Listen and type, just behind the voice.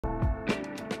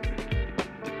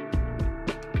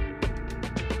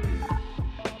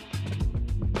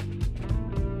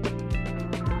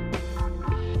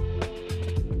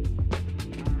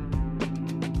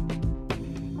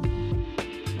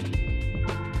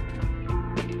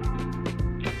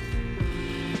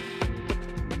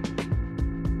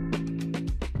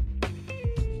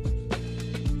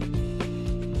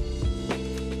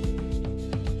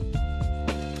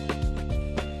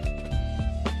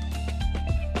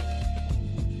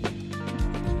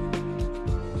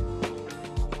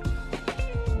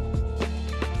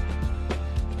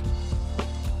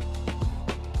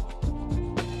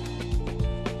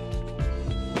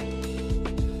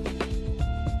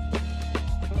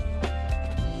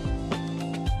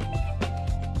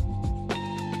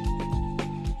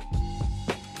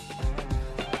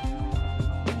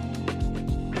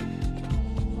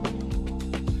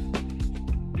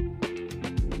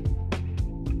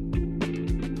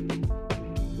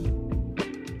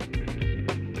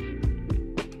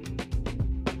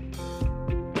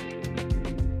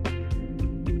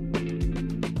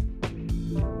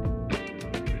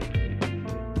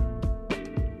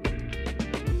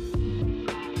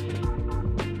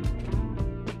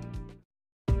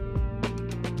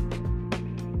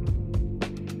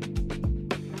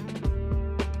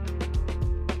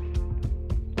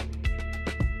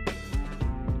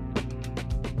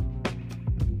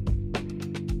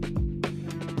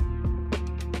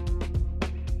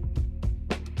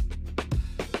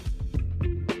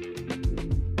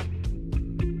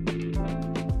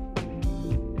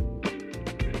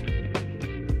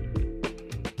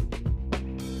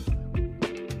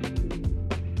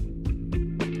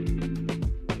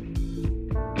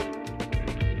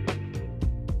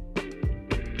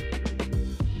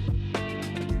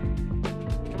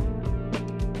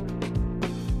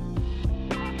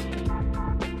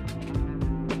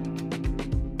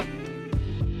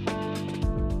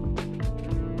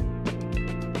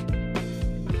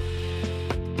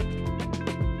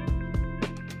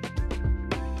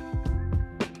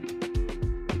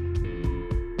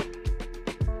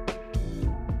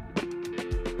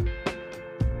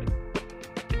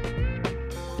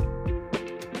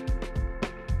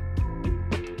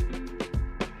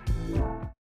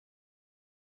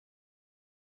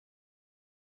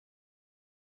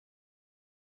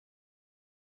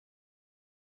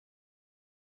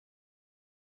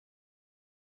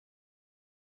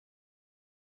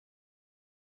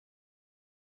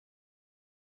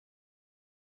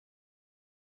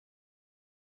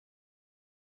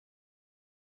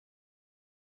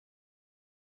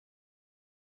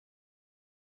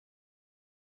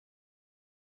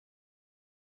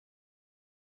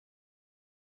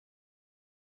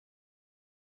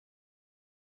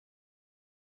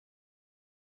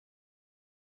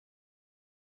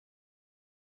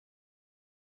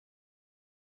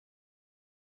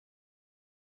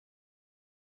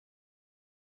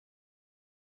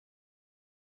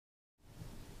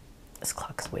This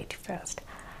clock's way too fast.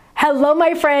 Hello,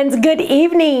 my friends. Good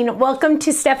evening. Welcome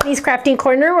to Stephanie's Crafting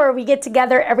Corner, where we get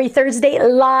together every Thursday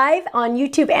live on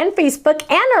YouTube and Facebook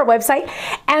and our website,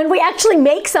 and we actually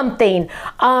make something.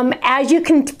 As you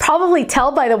can probably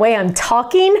tell by the way I'm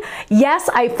talking, yes,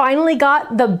 I finally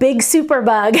got the big super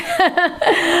bug.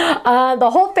 The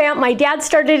whole my dad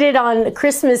started it on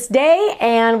Christmas Day,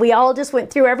 and we all just went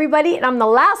through everybody, and I'm the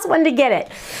last one to get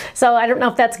it. So I don't know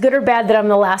if that's good or bad that I'm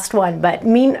the last one, but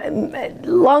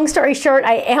long story short,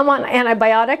 I am on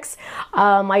antibiotics.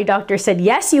 My doctor said,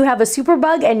 yes, you have a super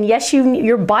bug, and yes,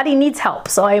 your body needs help.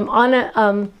 So I'm on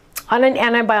an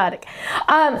antibiotic.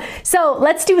 So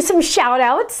let's do some shout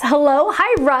outs. Hello.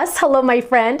 Hi, Russ. Hello, my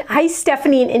friend. Hi,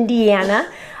 Stephanie in Indiana.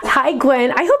 Hi,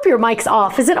 Gwen. I hope your mic's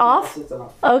off. Is it off? Yes, it's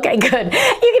off. Okay, good.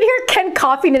 You can hear Ken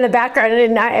coughing in the background,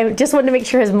 and I just wanted to make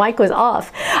sure his mic was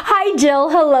off. Hi,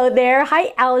 Jill. Hello there.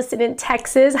 Hi, Allison in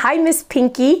Texas. Hi, Miss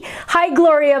Pinky. Hi,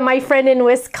 Gloria, my friend in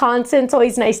Wisconsin. It's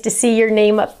always nice to see your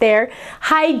name up there.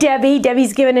 Hi, Debbie.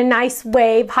 Debbie's giving a nice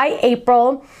wave. Hi,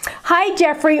 April. Hi,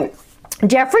 Jeffrey.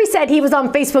 Jeffrey said he was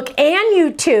on Facebook and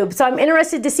YouTube, so I'm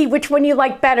interested to see which one you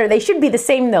like better. They should be the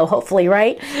same though, hopefully,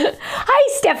 right?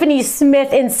 Hi, Stephanie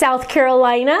Smith in South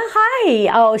Carolina. Hi.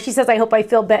 Oh, she says, I hope you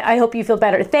feel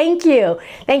better. Thank you.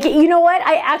 Thank you. You know what?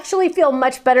 I actually feel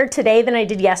much better today than I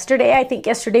did yesterday. I think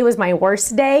yesterday was my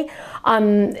worst day.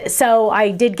 So I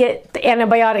did get the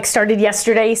antibiotics started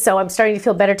yesterday, so I'm starting to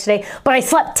feel better today. But I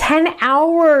slept 10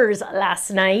 hours last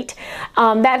night.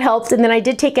 That helped. And then I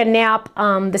did take a nap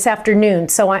this afternoon.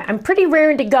 So I'm pretty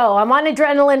raring to go. I'm on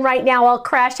adrenaline right now. I'll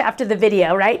crash after the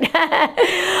video, right?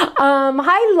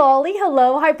 Hi, Lolly.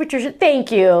 Hello. Hi, Patricia. Thank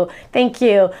you. Thank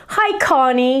you. Hi,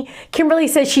 Connie. Kimberly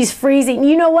says she's freezing.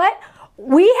 You know what?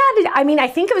 We had, I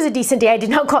think it was a decent day. I did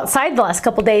not go outside the last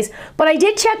couple days, but I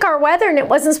did check our weather and it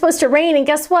wasn't supposed to rain. And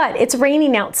guess what? It's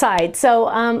raining outside. So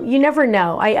you never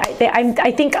know.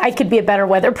 I think I could be a better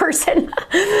weather person.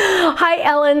 Hi,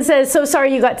 Ellen says, so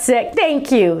sorry you got sick.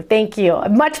 Thank you. Thank you.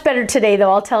 Much better today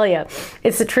though, I'll tell you.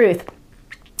 It's the truth.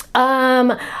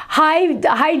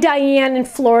 Hi, Diane in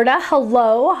Florida.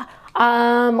 Hello.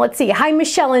 Let's see. Hi,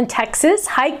 Michelle in Texas.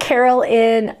 Hi, Carol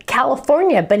in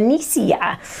California.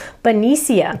 Benicia.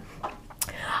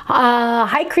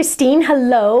 Hi, Christine.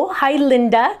 Hello. Hi,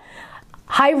 Linda.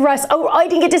 Hi, Russ. Oh, I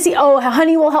didn't get to see. Oh,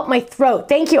 honey will help my throat.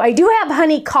 Thank you. I do have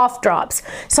honey cough drops,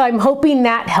 so I'm hoping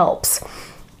that helps.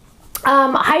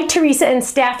 Hi, Teresa in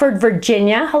Stafford,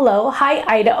 Virginia. Hello. Hi,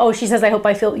 Ida. Oh, she says, I hope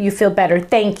you feel better.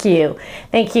 Thank you.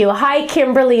 Thank you. Hi,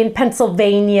 Kimberly in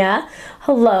Pennsylvania.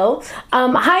 Hello.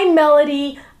 Hi,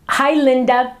 Melody. Hi,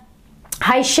 Linda.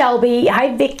 Hi, Shelby.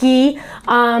 Hi, Vicky.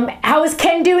 How is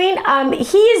Ken doing?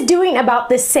 He is doing about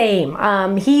the same.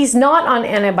 He's not on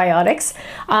antibiotics.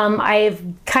 I've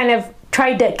kind of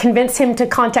tried to convince him to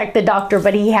contact the doctor,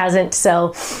 but he hasn't.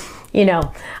 So, you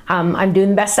know, I'm doing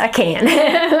the best I can.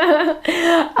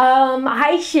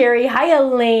 Hi, Sherry. Hi,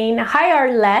 Elaine. Hi,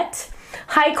 Arlette.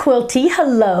 Hi, Quilty.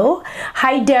 Hello.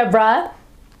 Hi, Deborah.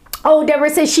 Oh, Deborah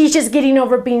says she's just getting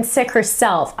over being sick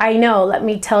herself. I know, let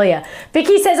me tell you.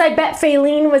 Vicky says, I bet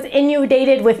Faylene was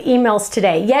inundated with emails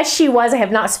today. Yes, she was. I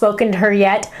have not spoken to her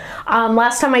yet.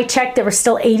 Last time I checked, there were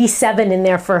still 87 in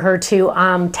there for her to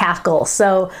tackle.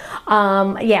 So,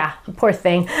 yeah, poor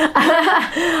thing.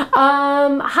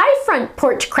 Hi, Front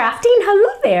Porch Crafting.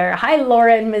 Hello there. Hi,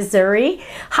 Laura in Missouri.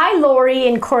 Hi, Lori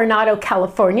in Coronado,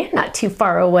 California, not too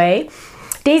far away.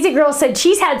 Daisy Girl said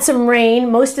she's had some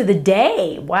rain most of the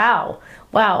day. Wow.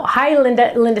 Wow. Hi,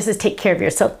 Linda. Linda says, take care of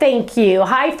yourself. Thank you.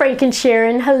 Hi, Frank and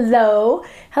Sharon. Hello.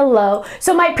 Hello.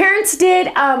 So my parents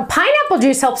did, pineapple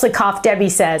juice helps the cough, Debbie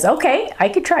says. Okay, I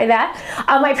could try that.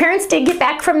 My parents did get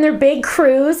back from their big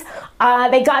cruise.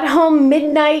 They got home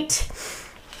midnight,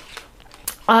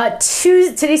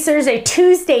 today's Thursday,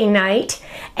 Tuesday night.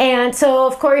 And so,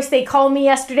 of course, they called me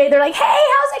yesterday. They're like, hey,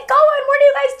 how's it going? What are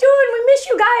you guys doing? We miss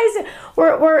you guys.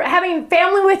 We're having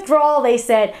family withdrawal, they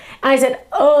said. And I said,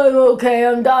 oh, I'm okay.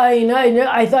 I'm dying.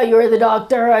 I thought you were the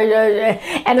doctor.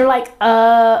 And they're like,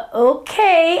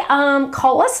 okay,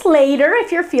 call us later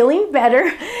if you're feeling better.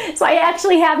 So I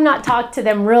actually have not talked to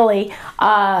them really.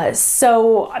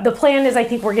 So the plan is I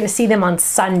think we're going to see them on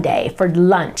Sunday for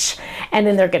lunch. And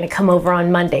then they're going to come over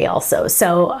on Monday also.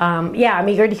 So, yeah, I'm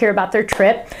eager to hear about their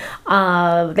trip.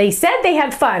 They said they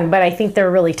had fun, but I think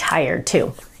they're really tired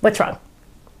too. What's wrong?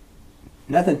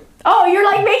 Nothing. Oh, you're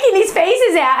like making these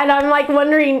faces and I'm like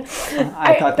wondering.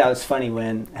 I thought that was funny.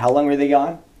 How long were they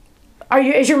gone?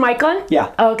 Is your mic on?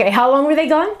 Yeah. Okay. How long were they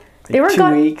gone? Like they were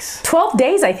 2 weeks. 12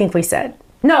 days, I think we said.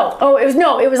 No. Oh, it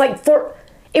was like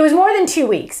it was more than 2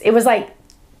 weeks. It was like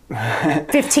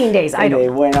 15 days. They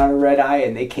went on a red eye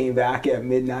and they came back at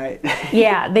midnight.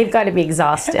 Yeah, they've got to be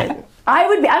exhausted.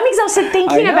 I'm exhausted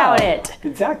thinking about it.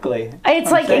 Exactly.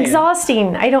 It's like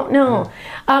exhausting. I don't know.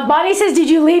 Bonnie says, did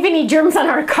you leave any germs on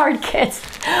our card kits?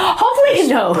 Hopefully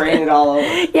no. Spraying it all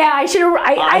over. Yeah, I should have.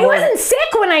 I wasn't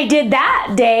sick when I did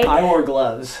that day. I wore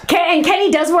gloves. And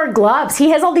Kenny does wear gloves.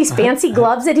 He has all these fancy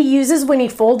gloves that he uses when he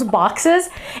folds boxes.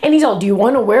 And he's all, do you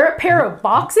want to wear a pair of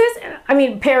boxes? I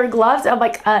mean, pair of gloves? I'm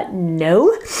like,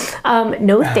 no.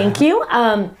 No, thank you.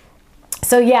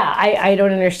 So yeah, I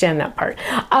don't understand that part.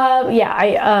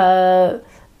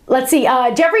 Let's see.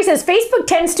 Jeffrey says, Facebook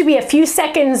tends to be a few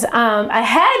seconds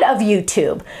ahead of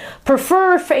YouTube.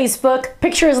 Prefer Facebook.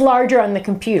 Picture is larger on the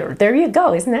computer. There you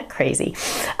go. Isn't that crazy?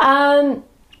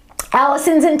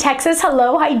 Allison's in Texas.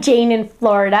 Hello. Hi, Jane in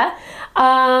Florida.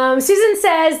 Susan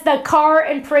says the car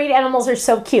and parade animals are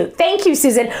so cute. Thank you,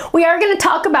 Susan. We are going to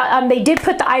talk about, they did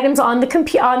put the items on the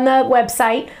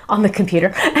website, on the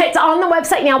computer. It's on the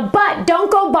website now, but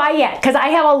don't go by yet because I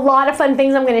have a lot of fun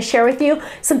things I'm going to share with you.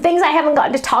 Some things I haven't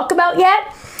gotten to talk about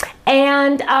yet.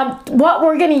 And what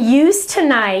we're going to use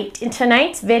tonight, in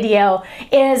tonight's video,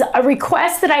 is a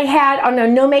request that I had on a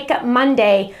No Makeup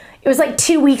Monday. It was like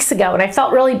 2 weeks ago, and I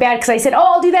felt really bad because I said, oh,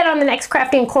 I'll do that on the next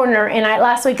Crafting Corner, and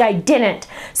last week I didn't.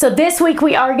 So this week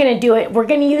we are going to do it. We're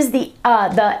going to use the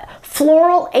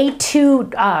Floral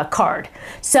A2 card.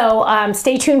 So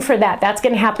stay tuned for that. That's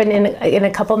going to happen in a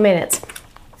couple minutes.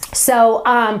 So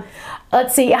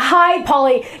let's see. Hi,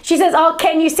 Polly. She says, oh,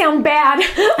 Ken, you sound bad.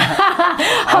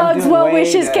 Hugs, well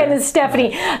wishes, Ken and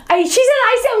Stephanie. She said,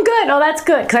 I sound good. Oh, that's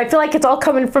good. Because I feel like it's all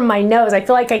coming from my nose. I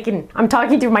feel like I'm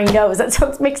talking through my nose.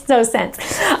 That makes no sense.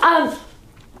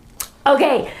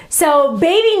 Okay, so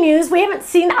baby news.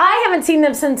 I haven't seen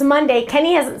them since Monday.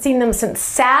 Kenny hasn't seen them since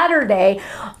Saturday.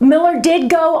 Miller did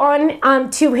go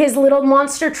on to his little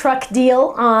monster truck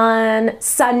deal on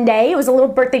Sunday. It was a little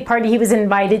birthday party he was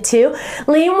invited to.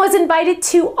 Liam was invited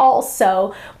to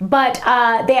also, but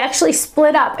they actually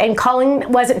split up, and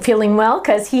Colin wasn't feeling well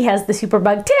because he has the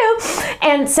superbug too.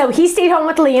 And so he stayed home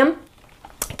with Liam.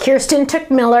 Kirsten took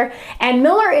Miller, and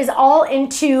Miller is all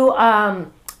into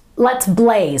Let's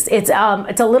Blaze. It's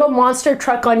a little monster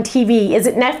truck on TV. Is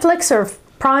it Netflix or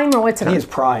Prime or what's it on? It's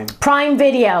Prime. Prime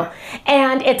Video.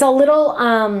 And it's a little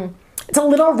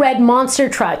red monster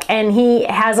truck, and he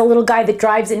has a little guy that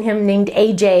drives in him named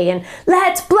AJ, and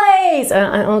let's blaze.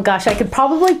 Oh gosh, I could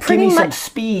probably pretty much some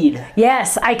speed.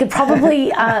 Yes, I could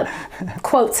probably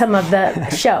quote some of the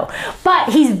show. But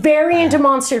he's very into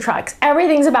monster trucks.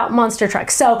 Everything's about monster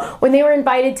trucks. So when they were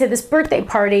invited to this birthday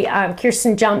party,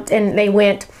 Kirsten jumped and they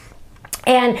went.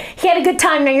 And he had a good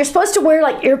time. Now, you're supposed to wear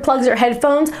like earplugs or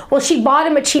headphones. Well, she bought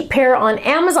him a cheap pair on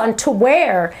Amazon to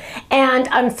wear, and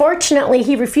unfortunately,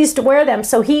 he refused to wear them.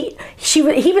 So he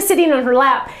was sitting on her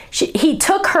lap. He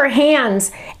took her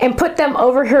hands and put them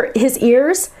over his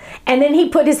ears, and then he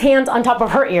put his hands on top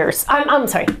of her ears. I'm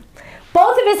sorry.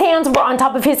 Both of his hands were on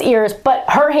top of his ears, but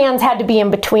her hands had to be in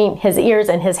between his ears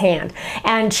and his hand.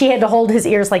 And she had to hold his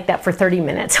ears like that for 30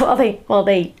 minutes while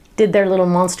they did their little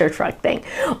monster truck thing.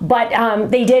 But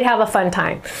they did have a fun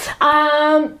time.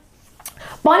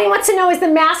 Bonnie wants to know, is the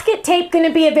masket tape going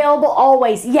to be available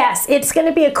always? Yes, it's going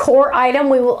to be a core item.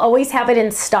 We will always have it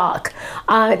in stock.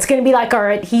 It's going to be like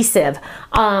our adhesive,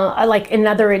 like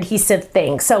another adhesive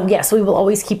thing. So yes, we will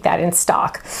always keep that in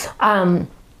stock.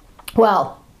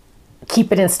 Well,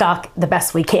 keep it in stock the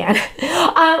best we can.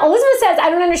 Elizabeth says, I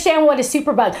don't understand what is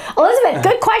superbug. Elizabeth,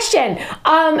 good question.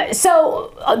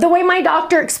 So the way my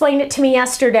doctor explained it to me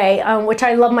yesterday, which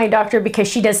I love my doctor because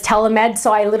she does telemed,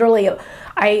 so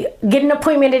I get an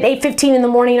appointment at 8:15 in the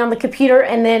morning on the computer,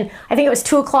 and then I think it was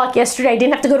 2 o'clock yesterday. I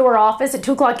didn't have to go to her office. At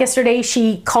 2 o'clock yesterday,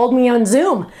 she called me on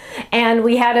Zoom, and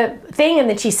we had a thing, and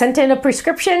then she sent in a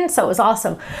prescription, so it was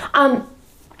awesome.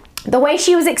 The way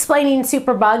she was explaining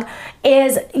superbug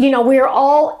is, we're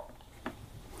all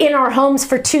in our homes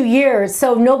for 2 years,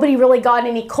 so nobody really got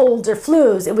any colds or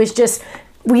flus. It was just,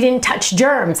 we didn't touch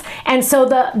germs. And so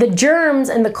the germs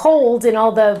and the colds and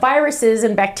all the viruses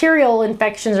and bacterial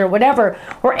infections or whatever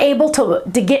were able to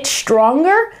get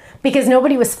stronger because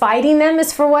nobody was fighting them,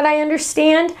 is for what I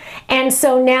understand. And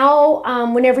so now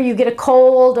whenever you get a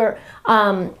cold or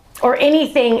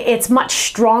anything, it's much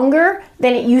stronger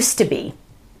than it used to be.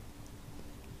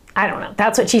 I don't know.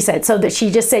 That's what she said. So that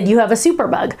she just said, you have a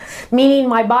superbug, meaning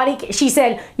my body, she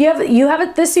said, you have a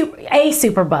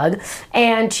superbug.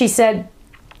 And she said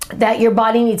that your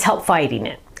body needs help fighting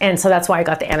it. And so that's why I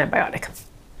got the antibiotic.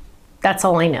 That's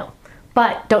all I know.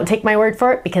 But don't take my word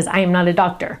for it because I am not a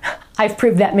doctor. I've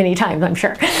proved that many times, I'm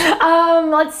sure.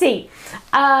 Let's see.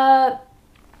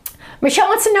 Michelle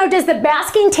wants to know, does the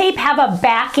masking tape have a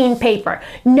backing paper?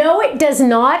 No, it does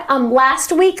not.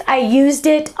 Last week I used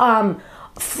it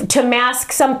to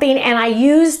mask something, and I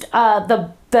used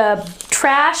the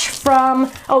trash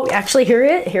from, oh, actually here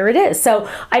it is. So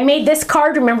I made this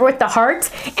card, remember, with the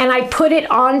hearts, and I put it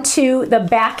onto the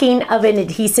backing of an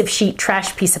adhesive sheet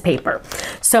trash piece of paper.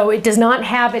 So it does not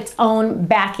have its own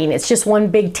backing. It's just one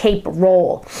big tape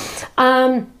roll.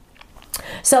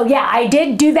 So yeah, I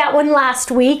did do that one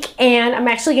last week, and I'm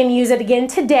actually going to use it again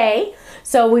today.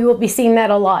 So we will be seeing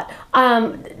that a lot.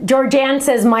 Georgianne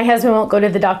says, my husband won't go to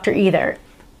the doctor either.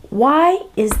 Why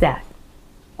is that?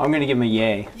 I'm going to give him a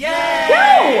yay.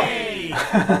 Yay!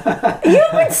 No!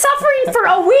 You've been suffering for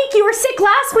a week. You were sick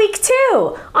last week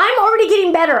too. I'm already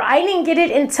getting better. I didn't get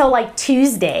it until like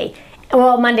Tuesday.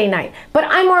 Well, Monday night. But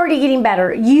I'm already getting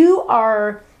better. You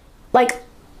are like...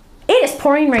 It is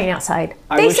pouring rain outside.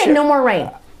 They said no more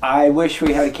rain. I wish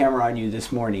we had a camera on you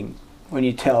this morning when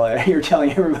you're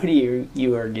telling everybody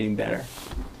you are getting better.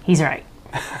 He's right.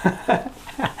 I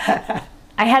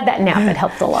had that nap. It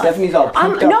helped a lot. Stephanie's all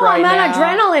pumped up right now. I'm on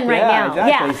adrenaline right now.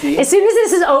 Exactly, yeah. See? As soon as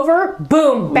this is over,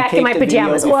 boom, back in my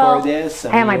pajamas. Well, this,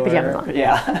 I have my pajamas on.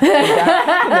 Yeah.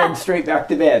 And then straight back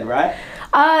to bed, right?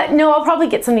 No, I'll probably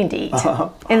get something to eat,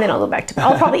 and then I'll go back to bed.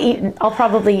 I'll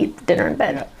probably eat dinner in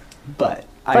bed. Yeah.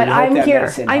 But I'm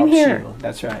here. I'm here. You.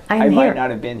 That's right. I might not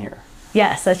have been here.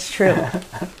 Yes, that's true.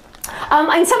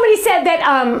 And somebody said that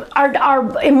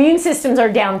our immune systems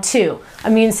are down too.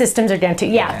 Immune systems are down too.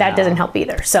 Yeah, that doesn't help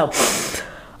either. So,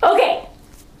 okay.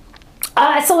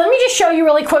 So let me just show you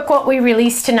really quick what we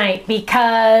released tonight,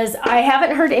 because I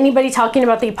haven't heard anybody talking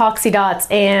about the epoxy dots,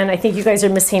 and I think you guys are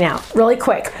missing out. Really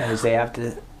quick. Because they have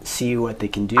to see what they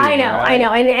can do. I know, right? I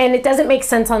know, and it doesn't make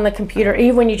sense on the computer,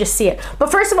 even when you just see it.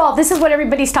 But first of all, this is what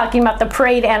everybody's talking about, the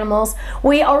parade animals.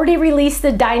 We already released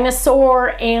the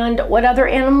dinosaur, and what other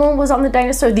animal was on the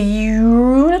dinosaur? The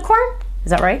unicorn? Is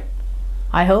that right?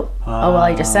 I hope. Oh, well,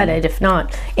 I just said it, if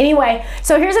not. Anyway,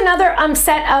 so here's another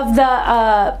set of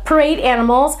the parade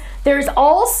animals. There's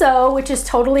also, which is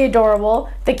totally adorable,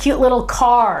 the cute little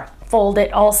car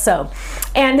folded also.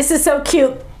 And this is so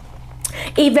cute.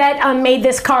 Yvette made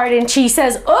this card, and she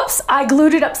says, oops, I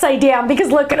glued it upside down, because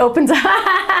look, it opens. Isn't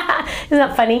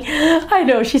that funny? I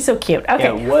know, she's so cute. Okay.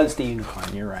 Yeah, it was the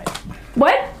unicorn, you're right.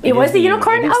 What? It was the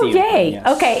unicorn? Oh, yay. Yes.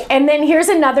 Okay, and then here's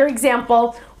another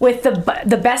example with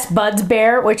the Best Buds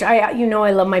bear, which I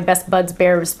love my Best Buds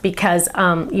bears because,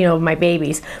 my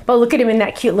babies. But look at him in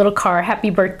that cute little car.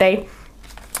 Happy birthday.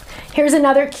 Here's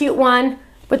another cute one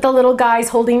with the little guys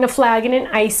holding a flag and an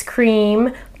ice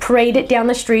cream. Parade it down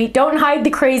the street. Don't hide the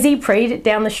crazy, parade it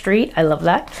down the street. I love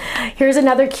that. Here's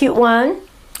another cute one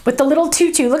with the little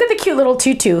tutu. Look at the cute little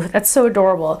tutu. That's so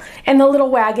adorable. And the little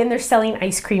wagon. They're selling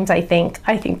ice creams, I think.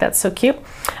 I think that's so cute.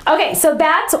 Okay, so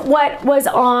that's what was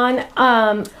on.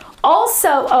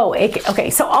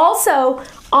 So also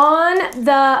on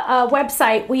the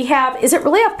website we have, is it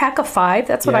really a pack of 5?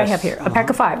 That's what I have here, a pack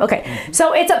of 5. Okay,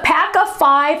 so it's a pack of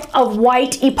 5 of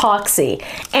white epoxy.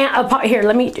 And here,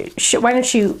 let me, why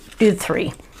don't you do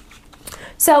 3?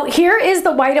 So here is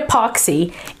the white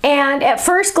epoxy, and at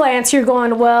first glance you're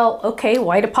going, well, okay,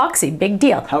 white epoxy, big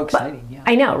deal. How exciting, yeah.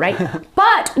 I know, right?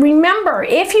 But remember,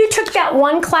 if you took that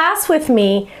one class with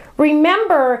me,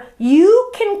 remember,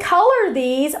 you can color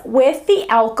these with the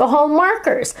alcohol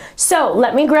markers. So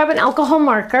let me grab an alcohol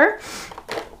marker.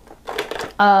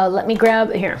 Let me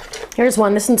grab, here's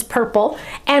one. This one's purple.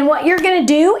 And what you're gonna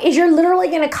do is you're literally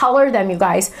gonna color them, you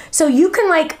guys. So you can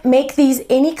like make these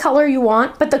any color you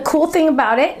want, but the cool thing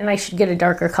about it, and I should get a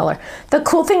darker color. The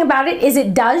cool thing about it is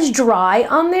it does dry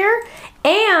on there,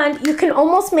 and you can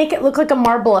almost make it look like a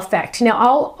marble effect.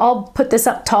 Now I'll put this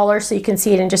up taller so you can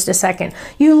see it in just a second.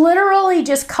 You literally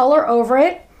just color over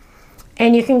it,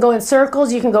 and you can go in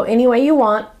circles, you can go any way you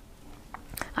want.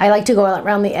 I like to go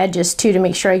around the edges too to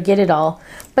make sure I get it all.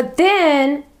 But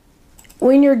then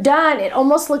when you're done, it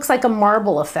almost looks like a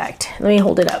marble effect. Let me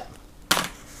hold it up.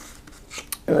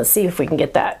 And let's see if we can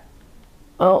get that.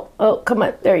 Oh, come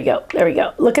on. There you go. There we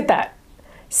go. Look at that.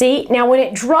 See, now when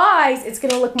it dries, it's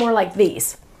going to look more like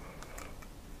these.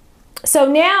 So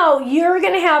now you're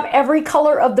going to have every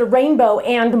color of the rainbow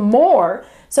and more.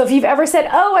 So if you've ever said,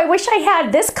 oh, I wish I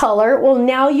had this color, well,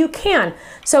 now you can.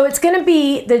 So it's going to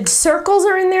be, the circles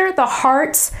are in there, the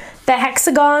hearts, the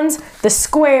hexagons, the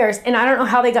squares, and I don't know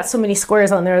how they got so many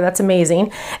squares on there, that's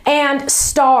amazing, and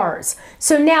stars.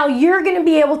 So now you're going to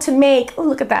be able to make, oh,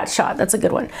 look at that shot, that's a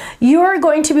good one. You're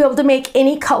going to be able to make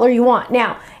any color you want.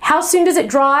 Now, how soon does it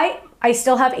dry? I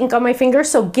still have ink on my finger,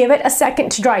 so give it a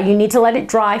second to dry. You need to let it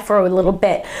dry for a little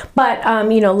bit.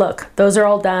 But, you know, look, those are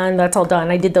all done. That's all done.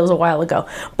 I did those a while ago.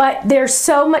 But they're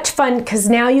so much fun because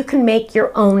now you can make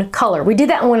your own color. We did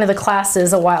that in one of the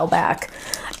classes a while back,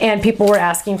 and people were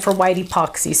asking for white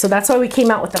epoxy. So that's why we came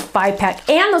out with the 5-pack.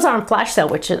 And those are on flash sale,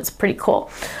 which is pretty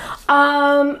cool.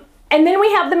 And then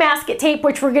we have the masket tape,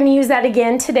 which we're going to use that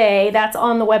again today. That's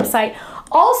on the website.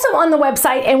 Also on the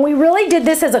website, and we really did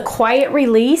this as a quiet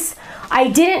release. I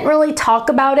didn't really talk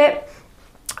about it.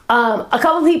 A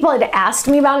couple people had asked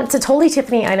me about it. It's a totally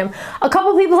Tiffany item. A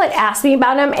couple people had asked me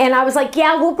about them, and I was like,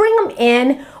 yeah, we'll bring them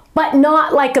in, but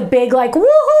not like a big like woohoo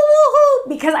woohoo,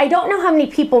 because I don't know how many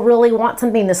people really want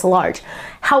something this large.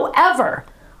 However,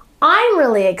 I'm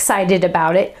really excited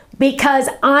about it because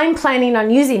I'm planning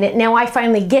on using it. Now I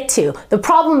finally get to. The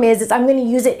problem is I'm going to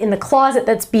use it in the closet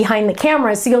that's behind the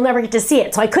camera, so you'll never get to see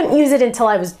it. So I couldn't use it until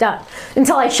I was done,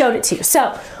 until I showed it to you.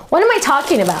 So what am I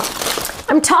talking about?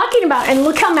 I'm talking about, and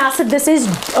look how massive this is.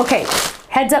 Okay,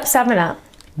 heads up, 7-Up.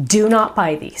 Do not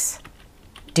buy these.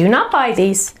 Do not buy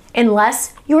these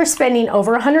unless you are spending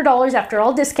over $100 after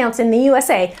all discounts in the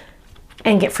USA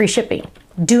and get free shipping.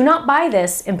 Do not buy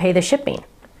this and pay the shipping.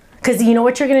 Because you know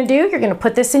what you're going to do? You're going to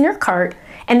put this in your cart,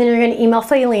 and then you're going to email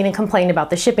Faylene and complain about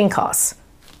the shipping costs.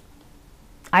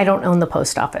 I don't own the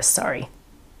post office, sorry.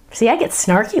 See, I get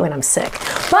snarky when I'm sick.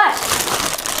 But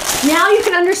now you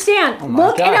can understand.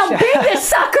 Look at how big this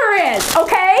sucker is,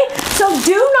 okay? So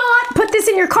do not put this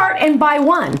in your cart and buy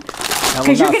one.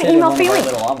 Because you're going to email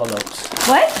Faylene.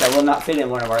 What? That will not fit in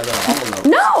one of our little envelopes.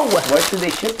 No! What should they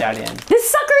ship that in? This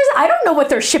sucker is, I don't know what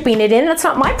they're shipping it in. That's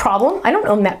not my problem. I don't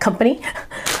own that company.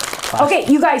 Okay,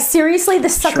 you guys, seriously,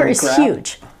 this sucker is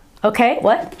huge. Okay,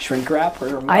 what? Shrink wrap?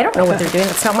 Or I don't know what they're doing.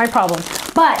 That's not my problem.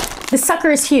 But the sucker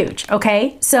is huge,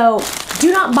 okay? So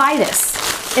do not buy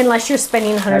this unless you're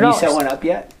spending $100. Have you set one up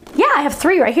yet? Yeah, I have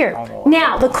 3 right here.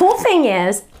 Now, the cool thing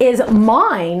is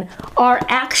mine are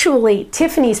actually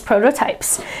Tiffany's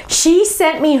prototypes. She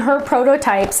sent me her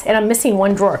prototypes, and I'm missing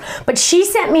one drawer, but she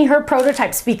sent me her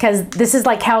prototypes because this is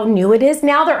like how new it is.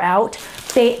 Now they're out.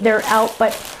 They're out,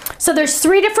 but so there's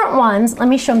 3 different ones. Let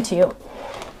me show them to you.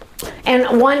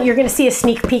 And one, you're gonna see a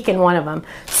sneak peek in one of them.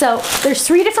 So there's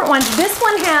 3 different ones. This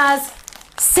one has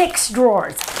 6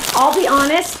 drawers. I'll be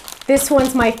honest, this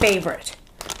one's my favorite.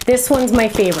 This one's my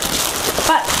favorite.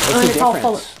 But it's all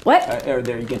full of, what? Or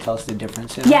there, you can tell us the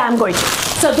difference. Yeah, I'm going to.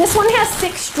 So this one has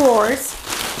 6 drawers,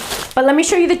 but let me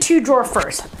show you the 2 drawer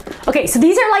first. Okay, so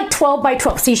these are like 12 by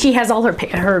 12. See, she has all her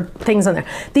things on there.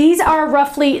 These are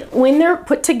roughly, when they're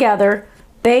put together,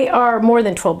 they are more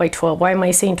than 12 by 12. Why am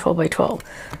I saying 12 by 12?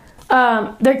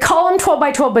 They call them 12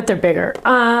 by 12, but they're bigger.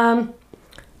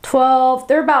 12,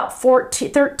 they're about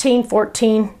 13,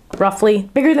 14, roughly.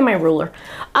 Bigger than my ruler.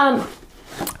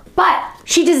 But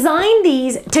she designed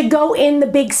these to go in the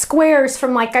big squares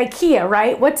from like IKEA,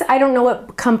 right? I don't know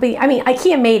what company, I mean,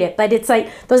 IKEA made it, but it's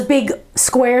like those big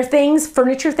square things,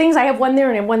 furniture things. I have one there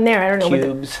and I have one there. I don't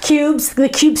know. Cubes. The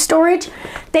cube storage.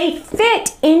 They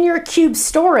fit in your cube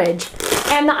storage.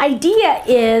 And the idea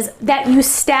is that you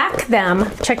stack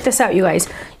them. Check this out, you guys.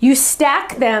 You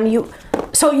stack them.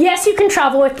 So yes, you can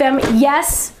travel with them.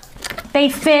 Yes, they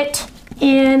fit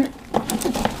in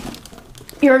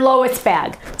your lowest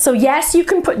bag. So yes, you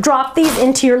can drop these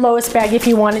into your lowest bag if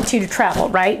you wanted to travel,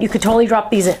 right? You could totally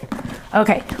drop these in.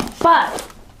 Okay, but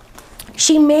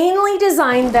she mainly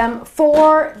designed them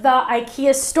for the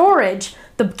IKEA storage,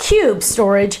 the cube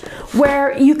storage,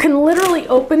 where you can literally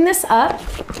open this up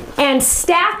and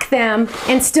stack them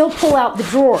and still pull out the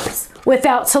drawers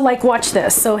without, so like watch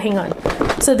this. So hang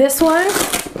on. So this one,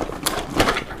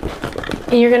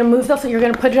 and you're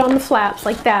gonna put it on the flaps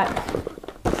like that.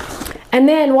 And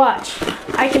then watch,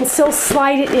 I can still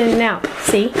slide it in and out,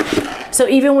 see? So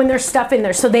even when there's stuff in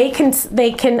there, so they can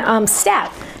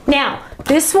stack. Now,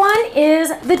 this one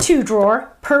is the 2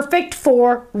 drawer, perfect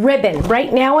for ribbon.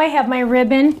 Right now I have my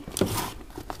ribbon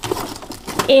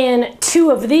in 2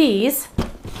 of these.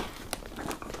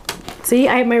 See,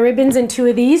 I have my ribbons in 2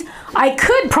 of these. I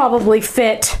could probably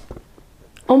fit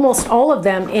almost all of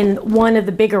them in one of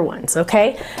the bigger ones,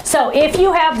 okay? So if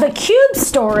you have the cube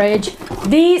storage,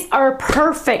 these are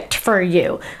perfect for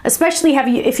you, especially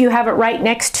if you have it right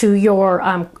next to your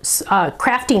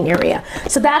crafting area.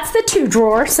 So that's the 2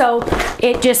 drawer. So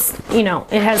it just, you know,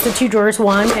 it has the 2 drawers,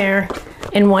 one there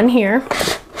and one here.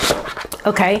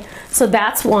 Okay, so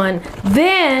that's one.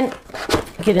 Then,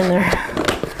 get in there.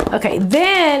 Okay,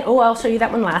 then, oh, I'll show you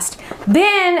that one last.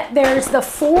 Then there's the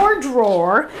 4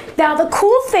 drawer. Now the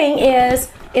cool thing is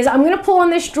I'm gonna pull on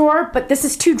this drawer, but this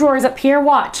is 2 drawers up here,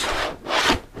 watch.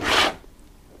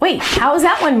 wait, how is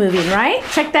that one moving, right?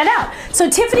 Check that out. So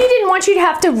Tiffany didn't want you to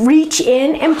have to reach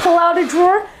in and pull out a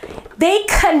drawer. They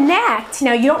connect.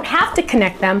 Now you don't have to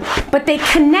connect them, but they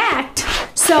connect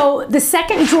so the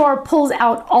second drawer pulls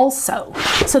out also.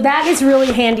 So that is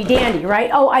really handy dandy, right?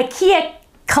 Oh, IKEA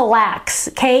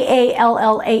Kallax,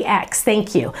 K-A-L-L-A-X,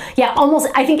 thank you. Yeah, almost,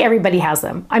 I think everybody has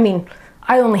them. I mean,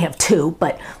 I only have two,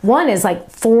 but one is like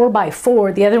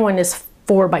 4x4, the other one is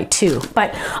 4x2,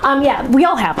 but yeah, we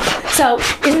all have them. So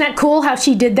isn't that cool how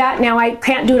she did that? Now I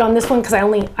can't do it on this one because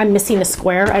I'm missing a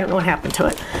square. I don't know what happened to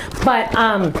it, but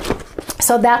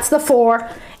so that's the 4.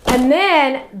 And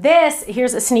then this,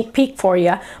 here's a sneak peek for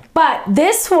you, but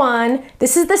this one,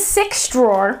 this is the 6th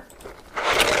drawer,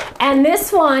 and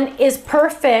this one is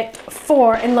perfect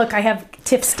for, and look, I have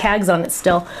Tiff's tags on it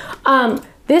still.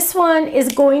 This one is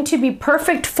going to be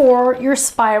perfect for your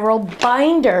spiral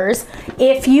binders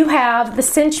if you have the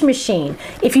cinch machine.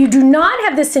 If you do not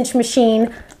have the cinch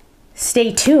machine,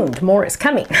 stay tuned, more is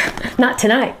coming. Not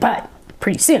tonight, but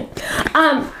pretty soon.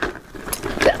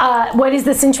 What is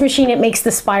the cinch machine? It makes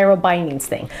the spiral bindings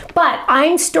thing. But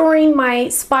I'm storing my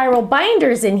spiral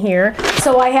binders in here,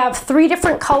 so I have 3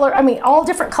 different color, all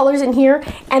different colors in here.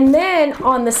 And then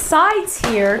on the sides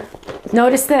here,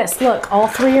 notice this, look, all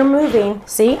 3 are moving.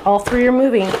 See, all 3 are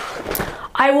moving.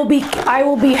 I will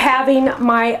be having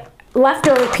my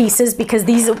leftover pieces because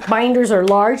these binders are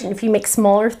large, and if you make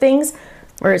smaller things,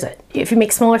 where is it? If you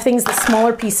make smaller things, the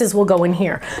smaller pieces will go in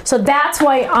here. So that's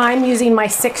why I'm using my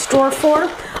 6th drawer for.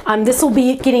 This will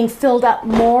be getting filled up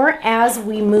more as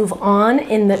we move on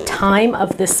in the time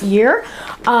of this year.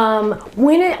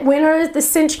 When are the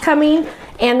cinch coming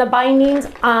and the bindings?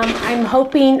 I'm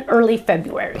hoping early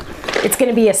February. It's going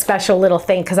to be a special little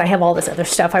thing because I have all this other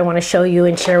stuff I want to show you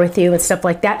and share with you and stuff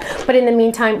like that. But in the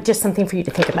meantime, just something for you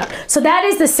to think about. So that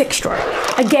is the 6th drawer.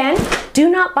 Again, do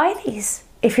not buy these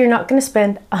if you're not going to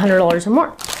spend $100 or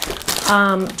more.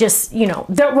 Just, you know,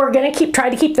 we're going to try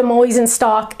to keep them always in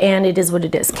stock, and it is what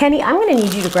it is. Kenny, I'm going to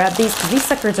need you to grab these because these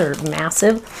suckers are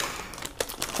massive.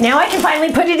 Now I can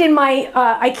finally put it in my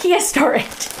IKEA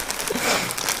storage.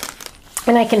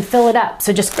 And I can fill it up.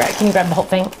 So just can you grab the whole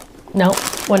thing? No,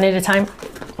 one at a time.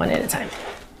 One at a time.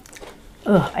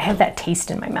 Ugh, I have that taste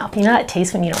in my mouth. You know that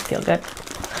taste when you don't feel good?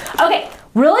 Okay,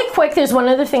 really quick, there's one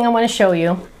other thing I want to show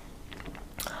you.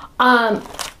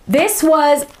 This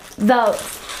was the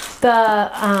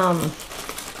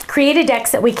Create a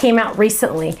Decks that we came out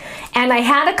recently, and I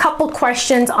had a couple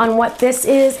questions on what this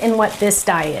is and what this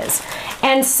die is,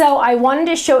 and so I wanted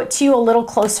to show it to you a little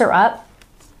closer up.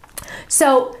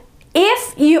 So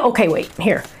if you, okay, wait,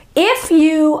 here. If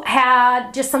you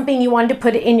had just something you wanted to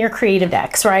put in your Creative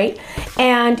Decks, right?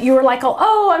 And you were like,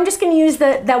 oh, I'm just gonna use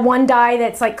that one die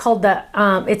that's like called the,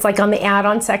 it's like on the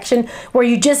add-on section where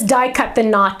you just die cut the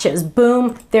notches.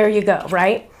 Boom, there you go,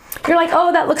 right? You're like,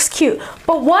 oh, that looks cute.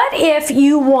 But what if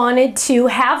you wanted to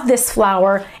have this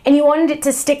flower and you wanted it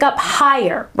to stick up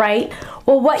higher, right?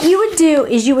 Well, what you would do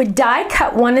is you would die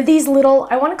cut one of these little,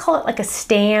 I want to call it like a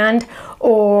stand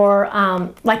or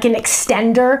like an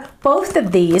extender, both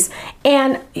of these,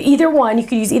 and either one, you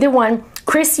could use either one.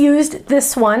 Chris used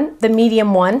this one, the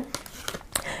medium one,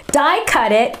 die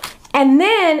cut it, and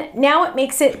then now it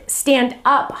makes it stand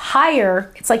up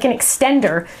higher. It's like an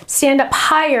extender, stand up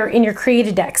higher in your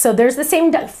Create Deck. So there's the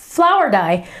same flower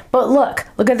die, but look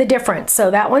at the difference.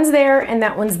 So that one's there and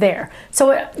that one's there.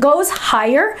 So it goes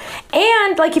higher.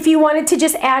 And like if you wanted to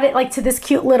just add it like to this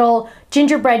cute little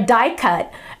gingerbread die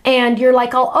cut, and you're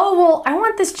like, oh, well, I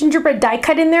want this gingerbread die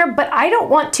cut in there, but I don't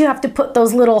want to have to put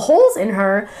those little holes in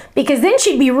her because then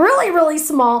she'd be really, really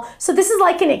small. So this is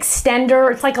like an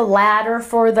extender. It's like a ladder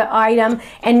for the item.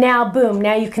 And now, boom,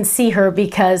 now you can see her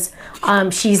because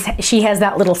she has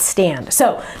that little stand.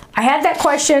 So I had that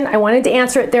question. I wanted to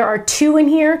answer it. There are 2 in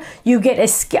here. You get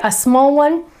a small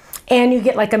one and you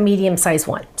get like a medium-sized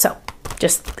one. So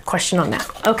just a question on that.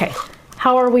 Okay,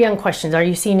 how are we on questions? Are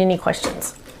you seeing any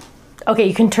questions? Okay,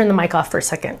 you can turn the mic off for a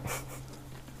second.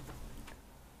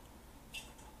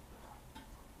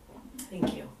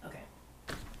 Thank you. Okay.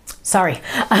 Sorry.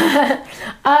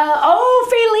 Oh,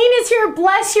 Faylene is here.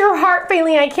 Bless your heart,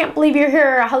 Faylene. I can't believe you're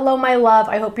here. Hello, my love.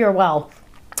 I hope you're well.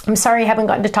 I'm sorry I haven't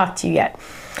gotten to talk to you yet.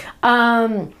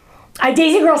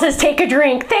 Daisy Girl says, take a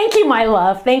drink. Thank you, my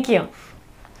love. Thank you.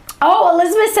 Oh,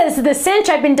 Elizabeth says, the cinch,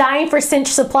 I've been dying for cinch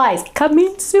supplies.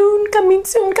 Coming soon, coming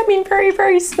soon, coming very,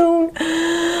 very soon.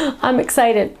 I'm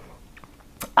excited.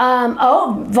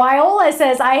 Oh, Viola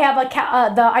says, I have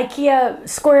the IKEA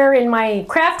square in my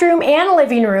craft room and a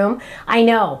living room. I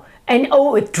know. And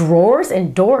oh, with drawers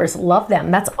and doors. Love them.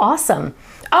 That's awesome.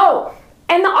 Oh,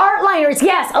 and the art liners.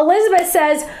 Yes, Elizabeth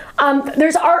says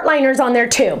there's art liners on there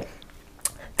too.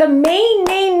 the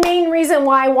main reason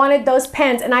why I wanted those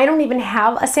pens, and I don't even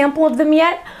have a sample of them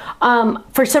yet,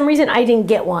 for some reason I didn't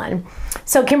get one.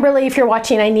 So Kimberly, if you're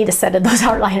watching, I need a set of those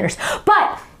art liners.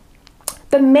 But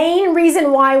the main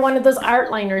reason why I wanted those art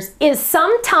liners is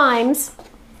sometimes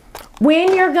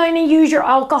when you're going to use your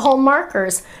alcohol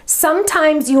markers,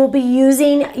 sometimes you will be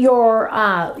using your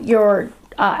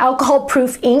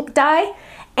alcohol-proof ink dye,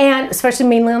 and especially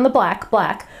mainly on the black.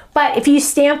 But if you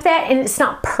stamp that and it's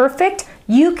not perfect,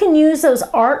 you can use those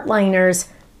art liners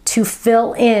to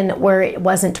fill in where it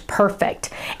wasn't perfect.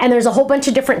 And there's a whole bunch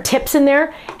of different tips in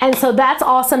there. And so that's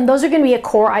awesome. Those are going to be a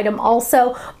core item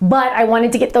also, but I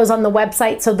wanted to get those on the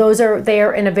website. So those are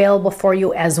there and available for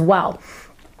you as well.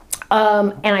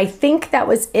 And I think that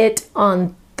was it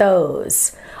on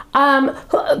those.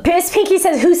 Miss Pinky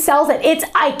says, who sells it? It's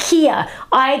IKEA,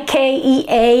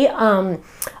 I-K-E-A.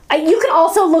 You can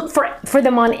also look for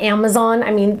them on Amazon.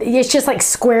 I mean, it's just like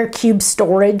square cube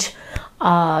storage.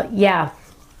 Yeah.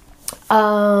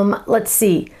 Let's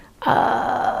see.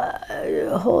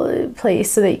 Hold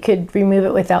place so that you could remove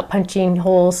it without punching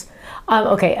holes.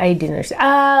 Okay, I didn't understand.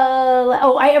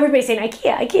 Everybody's saying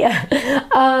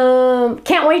IKEA.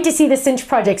 Can't wait to see the cinch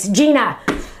projects. Gina,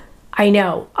 I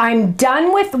know. I'm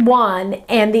done with one,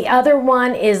 and the other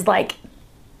one is like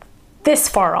this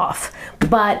far off.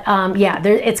 But yeah,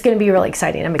 it's going to be really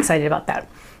exciting. I'm excited about that.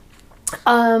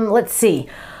 Let's see.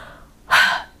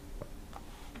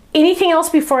 Anything else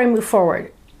before I move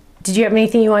forward? Did you have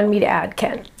anything you wanted me to add,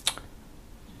 Ken?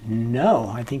 No,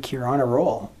 I think you're on a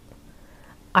roll.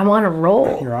 I'm on a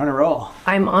roll. You're on a roll.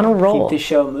 I'm on a roll. Keep the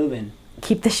show moving.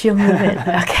 Keep the show moving.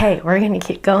 Okay, we're going to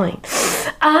keep going.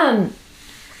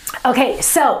 Okay,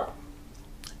 so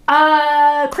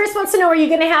Chris wants to know, are you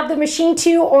going to have the machine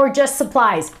too or just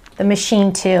supplies? The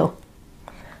machine too.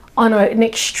 On an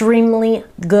extremely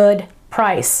good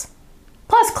price.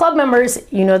 Plus, club members,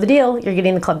 you know the deal. You're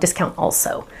getting the club discount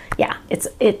also. Yeah, it's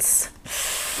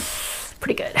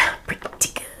pretty good.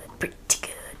 Pretty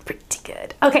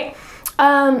good. Okay.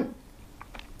 Pamela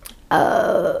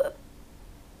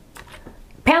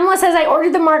says, I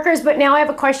ordered the markers, but now I have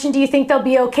a question. Do you think they'll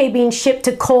be okay being shipped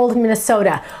to cold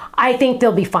Minnesota? I think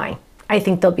they'll be fine. I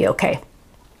think they'll be okay.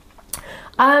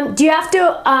 Do you have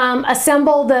to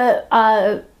assemble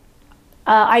the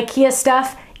IKEA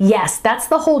stuff? Yes, that's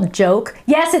the whole joke.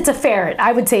 Yes, it's a ferret.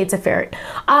 I would say it's a ferret.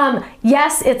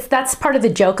 Yes, that's part of the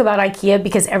joke about IKEA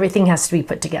because everything has to be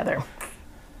put together.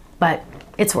 But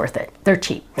it's worth it. They're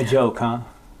cheap. A joke, huh?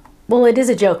 Well, it is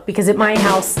a joke because at my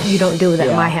house, you don't do that.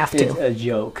 Yeah, I have to. It's a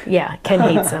joke. Yeah, Ken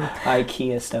hates them.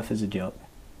 IKEA stuff is a joke.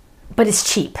 But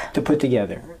it's cheap. To put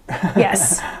together.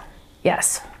 Yes.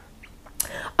 Yes.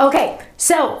 Okay,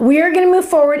 so we are going to move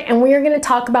forward and we are going to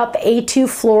talk about the A2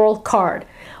 floral card.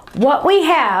 What we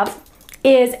have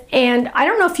is, and I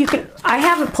don't know if you can, I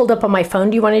have it pulled up on my phone.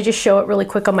 Do you want to just show it really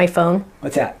quick on my phone?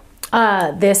 What's that?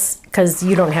 This, because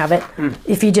you don't have it.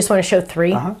 If you just want to show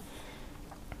 3.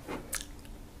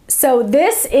 So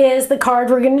this is the card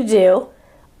we're going to do.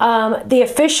 The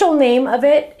official name of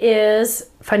it is,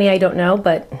 funny I don't know,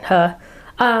 but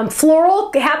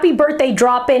Floral Happy Birthday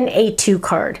Drop-In A2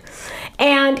 card.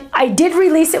 And I did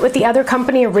release it with the other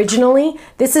company originally.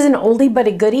 This is an oldie but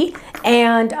a goodie.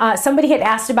 And somebody had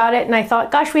asked about it and I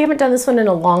thought, gosh, we haven't done this one in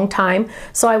a long time.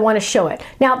 So I want to show it.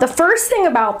 Now, the first thing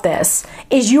about this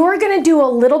is you're going to do a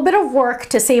little bit of work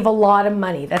to save a lot of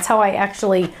money. That's how I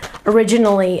actually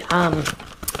originally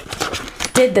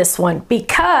did this one.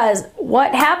 Because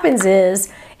what happens is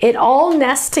it all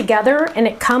nests together and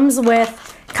it comes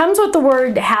with the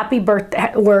word happy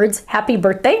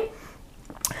birthday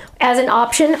as an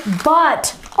option,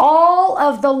 but all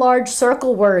of the large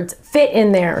circle words fit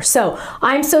in there. So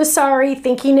I'm so sorry,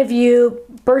 thinking of you,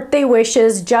 birthday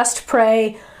wishes, just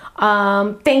pray,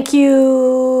 thank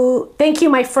you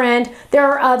my friend. There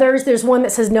are others. There's one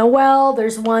that says Noel.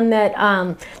 There's one that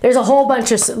there's a whole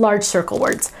bunch of large circle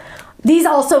words. These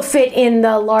also fit in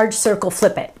the large circle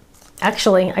flip it.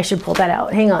 Actually, I should pull that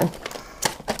out. Hang on.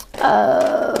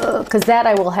 Because that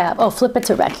I will have. Oh, flip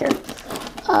its are back here.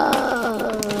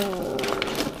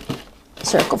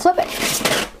 Circle flip it.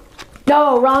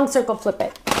 No, wrong circle flip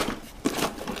it.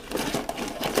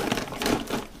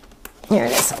 Here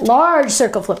it is. Large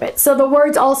circle flip it. So the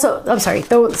words also, I'm sorry,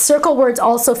 the circle words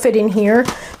also fit in here.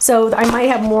 So I might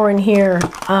have more in here.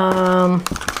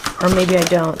 Or maybe I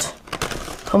don't.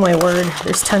 Oh my word,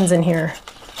 there's tons in here.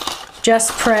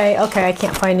 Just pray. Okay, I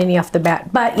can't find any off the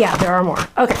bat. But yeah, there are more.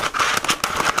 Okay.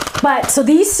 But so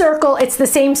these it's the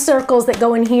same circles that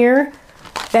go in here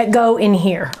that go in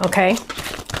here, okay?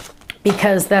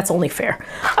 Because that's only fair.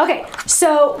 Okay,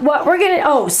 so what we're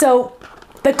gonna, so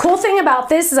The cool thing about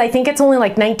this is I think it's only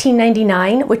like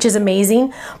 $19.99, which is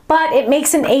amazing, but it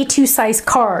makes an A2 size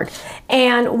card.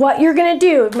 And what you're gonna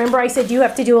do, remember I said you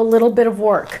have to do a little bit of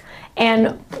work.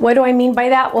 And what do I mean by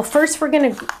that? Well, first we're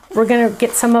gonna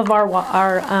get some of our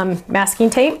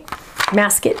masking tape,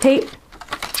 masket tape.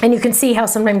 And you can see how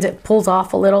sometimes it pulls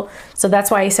off a little. So that's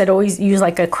why I said always use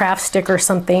like a craft stick or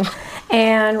something.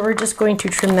 And we're just going to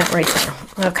trim that right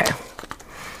there. Okay.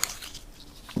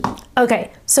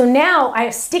 Okay, so now I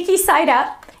have sticky side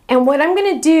up, and what I'm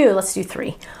gonna do, let's do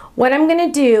 3. What I'm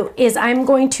gonna do is I'm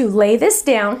going to lay this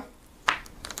down,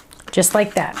 just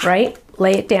like that, right?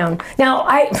 Lay it down. Now,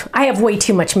 I have way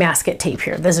too much masket tape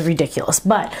here. This is ridiculous,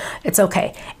 but it's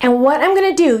okay. And what I'm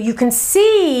gonna do, you can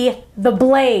see the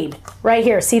blade right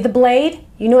here. See the blade?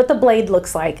 You know what the blade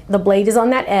looks like. The blade is on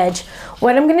that edge.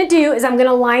 What I'm gonna do is I'm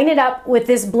gonna line it up with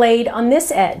this blade on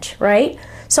this edge, right?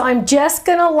 So I'm just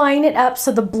gonna line it up so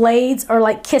the blades are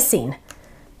like kissing.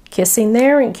 Kissing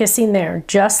there and kissing there,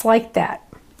 just like that.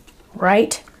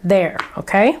 Right there,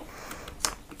 okay?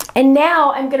 And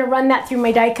now I'm gonna run that through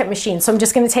my die cut machine. So I'm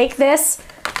just gonna take this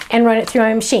and run it through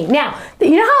my machine. Now,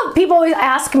 you know how people always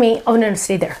ask me, oh no,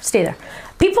 stay there, stay there.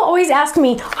 People always ask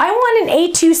me, I want an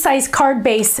A2 size card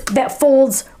base that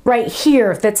folds right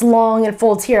here, that's long and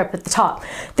folds here up at the top.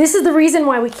 This is the reason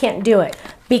why we can't do it.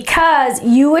 Because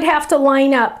you would have to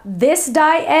line up this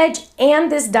die edge and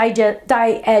this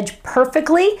die edge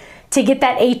perfectly to get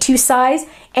that A2 size.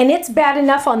 And it's bad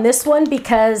enough on this one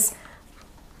because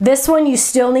this one you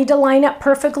still need to line up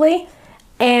perfectly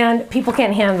and people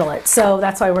can't handle it. So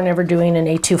that's why we're never doing an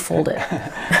A2 folded.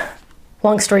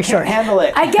 Long story short. Can't handle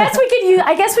it. I guess we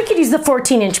could use the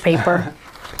 14-inch paper.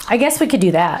 I guess we could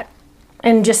do that.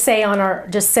 And just say on our,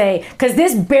 because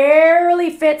this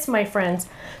barely fits, my friends.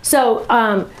 So,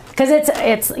 because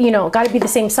it's you know, got to be the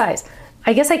same size.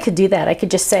 I guess I could do that. I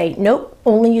could just say, nope,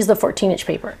 only use the 14-inch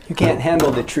paper. You can't handle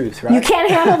the truth, right? You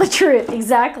can't handle the truth.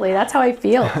 Exactly. That's how I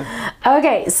feel.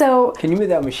 Okay, so. Can you move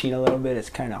that machine a little bit? It's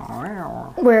kind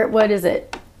of. Where? What is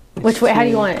it? Which way? How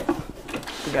do you want it?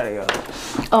 You gotta go.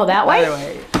 Oh, that way? Other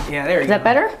way. Yeah, there you go. Is that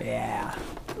better? Yeah.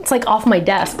 It's like off my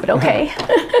desk, but okay.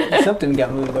 Something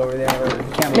got moved over there. Or the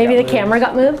camera Maybe the moved. camera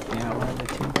got moved? Yeah, one of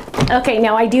the two. Okay,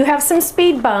 now I do have some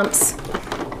speed bumps.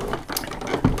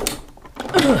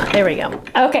 Ooh, there we go.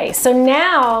 Okay, so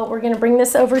now we're gonna bring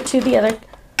this over to the other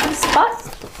spot.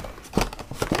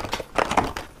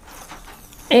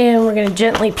 And we're gonna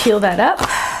gently peel that up.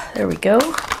 There we go.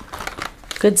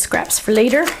 Good scraps for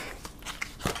later.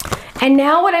 And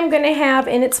now what I'm gonna have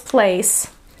in its place,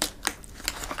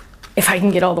 if I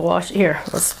can get all the wash, here,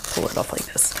 let's pull it off like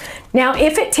this. Now,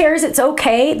 if it tears, it's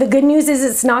okay. The good news is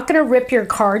it's not gonna rip your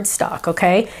cardstock,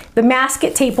 okay? The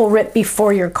masket tape will rip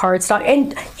before your cardstock.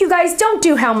 And you guys, don't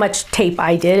do how much tape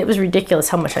I did. It was ridiculous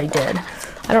how much I did.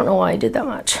 I don't know why I did that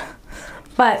much.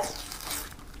 But,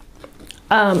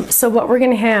 so what we're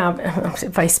gonna have,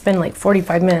 if I spend like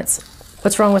 45 minutes,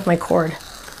 what's wrong with my cord?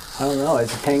 I don't know.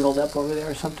 Is it tangled up over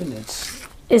there or something?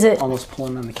 Is it almost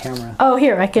pulling on the camera. Oh,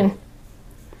 here, I can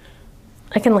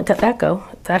let that go,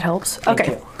 if that helps.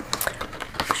 Okay.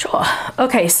 Sure.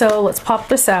 Okay, so let's pop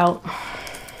this out.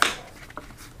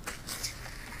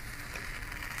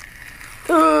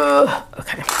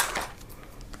 Okay.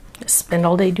 Just spend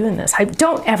all day doing this. I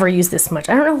don't ever use this much.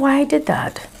 I don't know why I did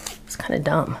that. It's kind of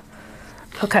dumb.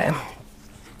 Okay.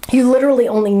 You literally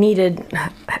only needed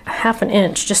half an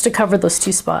inch just to cover those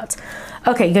 2 spots.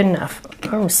 Okay, good enough. I'm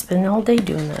gonna spend all day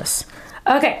doing this.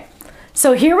 Okay.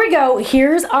 So here we go.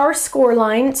 Here's our score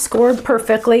line, scored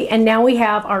perfectly, and now we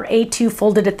have our A2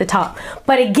 folded at the top.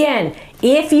 But again,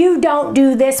 if you don't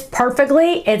do this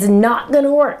perfectly, it's not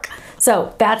gonna work.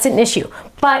 So that's an issue,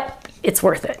 but it's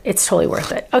worth it. It's totally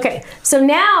worth it. Okay, so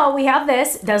now we have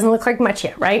this. It doesn't look like much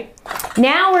yet, right?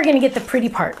 Now we're gonna get the pretty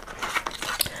part.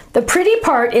 The pretty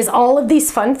part is all of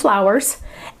these fun flowers,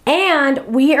 and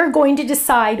we are going to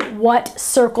decide what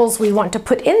circles we want to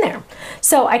put in there.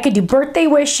 So I could do birthday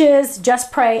wishes,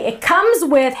 just pray. It comes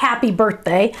with happy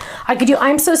birthday. I could do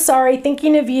I'm so sorry,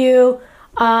 thinking of you.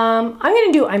 I'm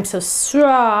gonna do I'm so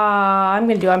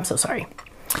sorry.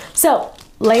 So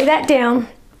lay that down.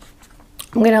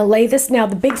 I'm gonna lay this now.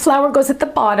 The big flower goes at the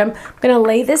bottom. I'm gonna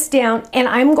lay this down and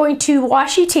I'm going to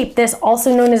washi tape this,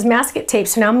 also known as masket tape.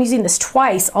 So now I'm using this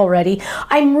twice already.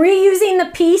 I'm reusing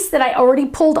the piece that I already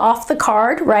pulled off the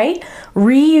card, right?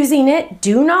 Reusing it,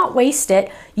 do not waste it.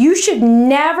 You should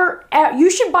never, you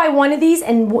should buy one of these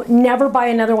and never buy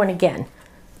another one again.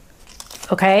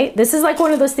 Okay, this is like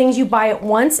one of those things you buy it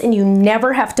once and you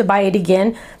never have to buy it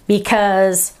again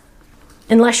because,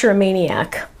 unless you're a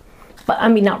maniac. But I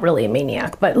mean, not really a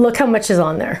maniac, but look how much is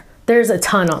on there. There's a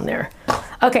ton on there.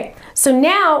 Okay, so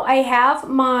now I have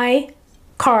my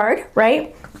card,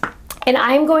 right? And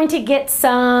I'm going to get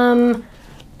some,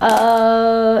 let's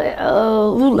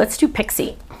do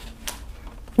Pixie.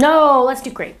 No, let's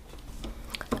do grape.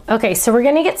 Okay, so we're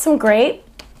gonna get some grape.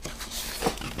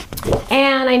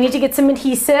 And I need to get some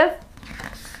adhesive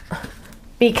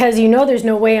because you know there's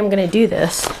no way I'm gonna do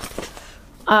this.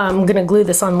 I'm gonna glue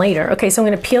this on later. Okay, so I'm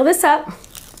gonna peel this up.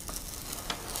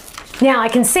 Now I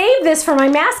can save this for my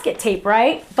masking tape,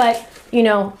 right? But you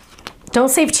know, don't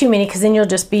save too many because then you'll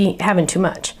just be having too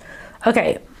much.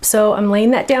 Okay, so I'm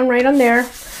laying that down right on there.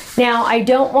 Now I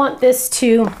don't want this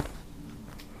to,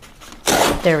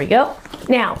 there we go.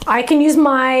 Now I can use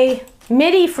my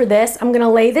MIDI for this. I'm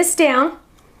gonna lay this down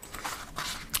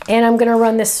and I'm gonna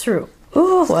run this through.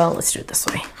 Ooh, well, let's do it this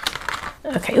way.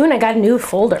 Okay, ooh, and I got a new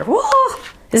folder. Whoa,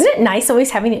 isn't it nice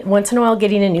always having it once in a while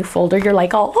getting a new folder? You're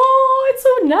like, oh, it's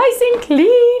so nice and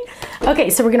clean. Okay,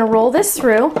 so we're gonna roll this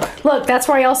through. Look, that's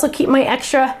where I also keep my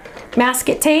extra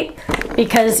masking tape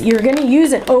because you're gonna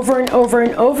use it over and over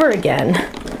and over again.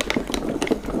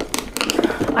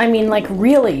 I mean, like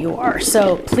really you are.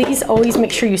 So please always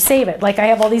make sure you save it. Like I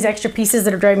have all these extra pieces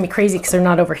that are driving me crazy because they're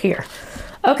not over here.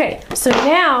 Okay, so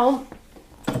now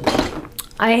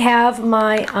I have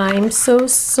my I'm so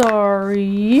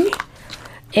sorry.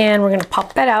 And we're gonna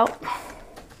pop that out.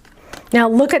 Now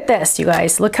look at this, you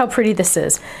guys. Look how pretty this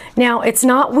is. Now it's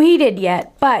not weeded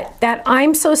yet, but that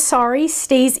I'm so sorry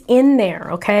stays in there,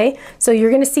 okay? So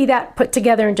you're gonna see that put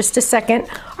together in just a second.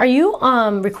 Are you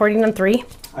recording on 3?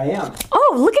 I am.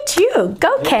 Oh, look at you.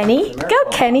 Go, Kenny. Go,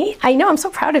 Kenny. I know, I'm so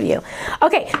proud of you.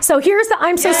 Okay, so here's the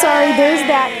I'm so sorry. There's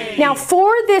that. Now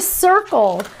for this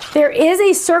circle, there is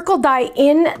a circle die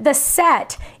in the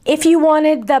set. If you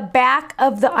wanted the back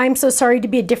of the I'm so sorry to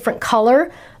be a different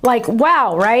color, like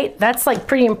wow, right? That's like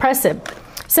pretty impressive.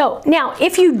 So now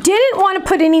if you didn't want to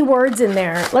put any words in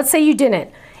there, let's say you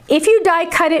didn't. If you die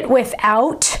cut it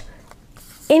without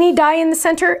any die in the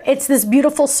center, it's this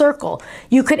beautiful circle.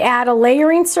 You could add a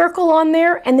layering circle on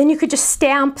there and then you could just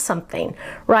stamp something,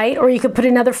 right? Or you could put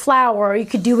another flower or you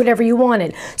could do whatever you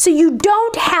wanted. So you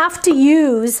don't have to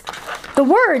use the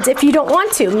words if you don't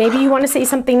want to. Maybe you want to say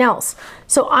something else.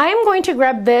 So I'm going to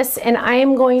grab this and I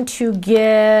am going to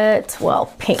get,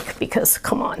 well, pink because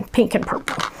come on, pink and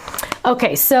purple.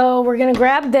 Okay, so we're gonna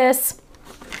grab this.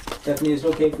 Stephanie, is it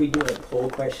okay if we do a poll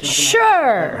question?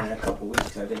 Sure. In a couple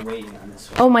weeks, I've been waiting on this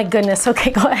one. Oh my goodness,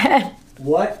 okay, go ahead.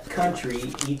 What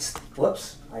country eats,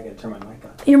 whoops, I gotta turn my mic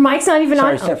on. Your mic's not even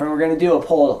Sorry, on? Stephanie, we're gonna do a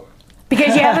poll.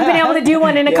 Because you haven't been able to do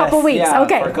one in a couple weeks, yeah,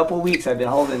 okay. For a couple weeks I've been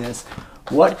holding this.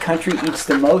 What country eats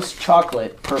the most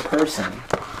chocolate per person?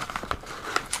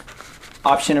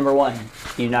 Option number 1,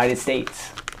 the United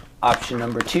States. Option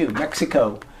number 2,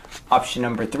 Mexico. Option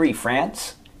number 3,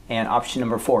 France. And option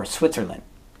number 4, Switzerland.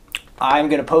 I'm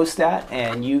going to post that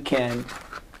and you can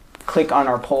click on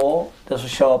our poll. This will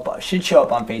show up, should show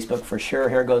up on Facebook for sure.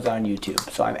 Here it goes on YouTube.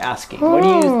 So I'm asking, what do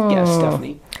you guess,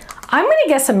 Stephanie? I'm going to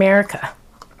guess America.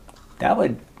 That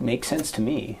would make sense to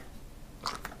me.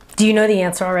 Do you know the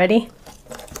answer already?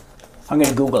 I'm going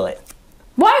to Google it.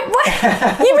 What? What?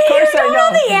 You mean you don't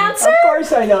know the answer? Of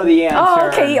course I know the answer. Oh,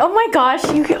 okay. Oh my gosh,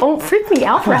 you don't freak me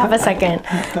out for half a second.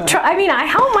 I mean,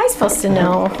 how am I supposed to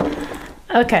know?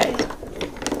 Okay.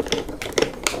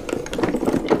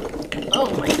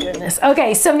 Oh my goodness.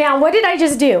 Okay, so now what did I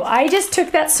just do? I just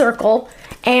took that circle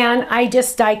and I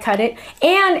just die cut it.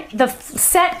 And the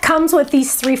set comes with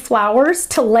these 3 flowers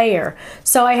to layer.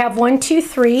 So I have 1, 2,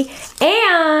 3.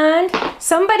 And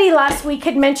somebody last week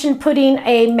had mentioned putting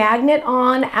a magnet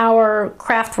on our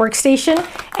craft workstation.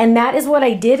 And that is what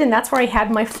I did. And that's where I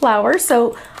had my flowers.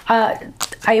 So I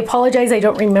apologize. I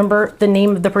don't remember the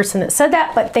name of the person that said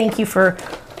that, but thank you for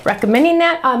recommending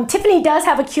that. Tiffany does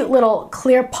have a cute little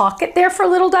clear pocket there for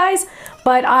little dies,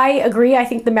 but I agree. I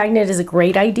think the magnet is a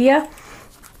great idea.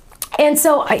 And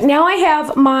so now I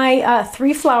have my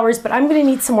 3 flowers, but I'm going to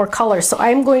need some more color. So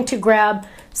I'm going to grab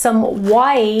some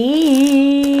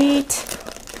white.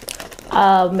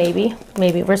 Maybe.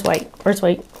 Where's white? Where's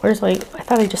white? Where's white? I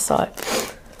thought I just saw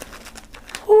it.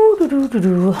 Ooh, doo, doo, doo,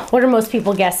 doo. What are most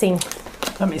people guessing?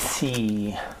 Let me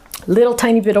see. Little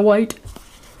tiny bit of white.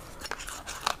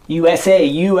 USA,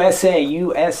 USA,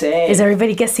 USA. Is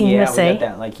everybody guessing USA? Yeah, we got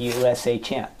that, like USA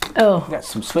chant. Oh. We've got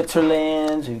some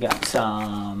Switzerlands, we've got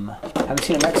some, haven't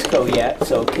seen a Mexico yet,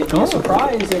 so it could be a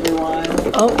surprise, everyone.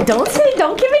 Oh,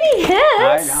 don't give any hints.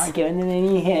 I'm not giving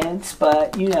any hints,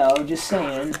 but, you know, just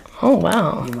saying. Oh,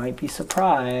 wow. You might be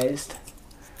surprised.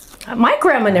 My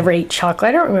grandma never ate chocolate.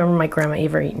 I don't remember my grandma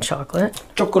ever eating chocolate.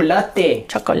 Chocolate.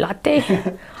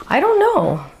 Chocolate? I don't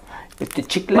know. With the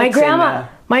chiclets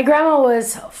My grandma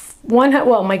was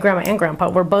well, my grandma and grandpa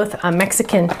were both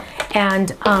Mexican,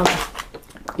 and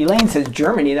Elaine says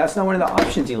Germany. That's not one of the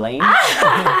options, Elaine.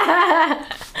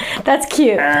 That's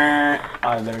cute. I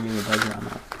better give you a buzzer on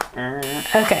that.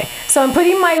 Okay, so I'm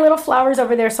putting my little flowers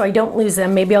over there so I don't lose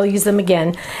them. Maybe I'll use them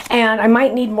again, and I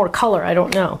might need more color. I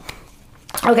don't know.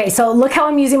 Okay, so look how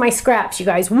I'm using my scraps, you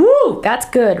guys. Woo, that's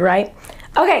good, right?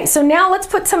 Okay, so now let's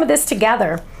put some of this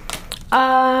together.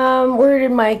 Where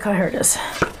did my, here it is.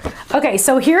 Okay,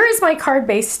 so here is my card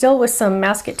base, still with some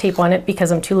masking tape on it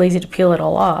because I'm too lazy to peel it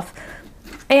all off.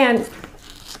 And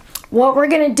what we're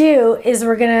gonna do is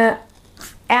we're gonna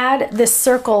add this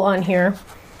circle on here.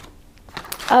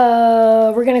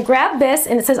 We're gonna grab this,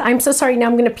 and it says, I'm so sorry. Now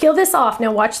I'm gonna peel this off.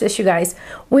 Now watch this, you guys.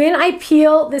 When I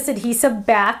peel this adhesive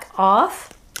back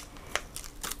off,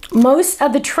 most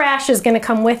of the trash is gonna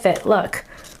come with it. Look,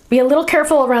 be a little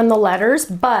careful around the letters,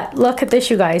 but look at this,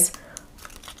 you guys.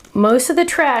 Most of the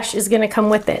trash is gonna come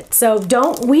with it. So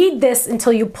don't weed this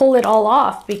until you pull it all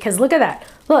off, because look at that.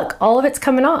 Look, all of it's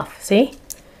coming off, see?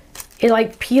 It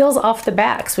like peels off the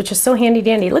backs, which is so handy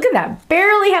dandy. Look at that,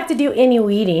 barely have to do any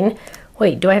weeding.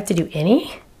 Wait, do I have to do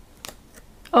any?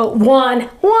 Oh, one.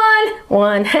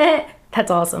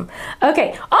 That's awesome.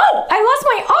 Okay. Oh, I lost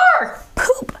my R.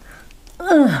 Poop.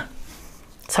 Ugh.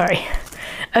 Sorry.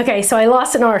 Okay, so I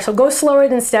lost an R. So go slower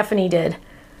than Stephanie did.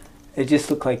 It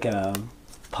just looked like a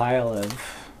pile of...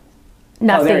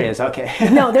 Nothing. Oh, there it is. Okay.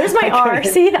 No, there's my R.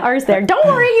 See, the R's there. Don't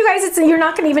worry, you guys. You're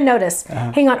not going to even notice.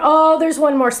 Hang on. Oh, there's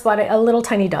one more spot. A little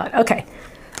tiny dot. Okay.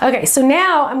 Okay, so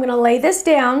now I'm going to lay this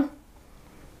down.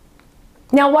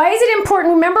 Now, why is it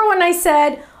important? Remember when I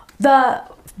said the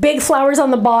big flowers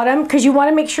on the bottom? Because you want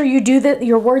to make sure you do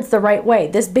your words the right way.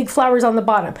 This big flower's on the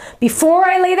bottom. Before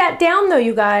I lay that down, though,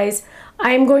 you guys,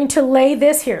 I'm going to lay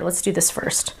this here. Let's do this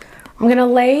first. I'm going to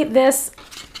lay this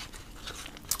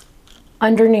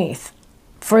underneath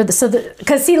for the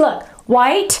because see, look,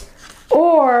 white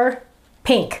or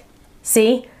pink.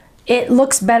 See, it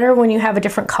looks better when you have a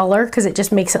different color because it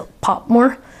just makes it pop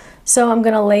more. So I'm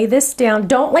gonna lay this down.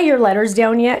 Don't lay your letters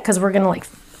down yet because we're gonna like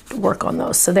work on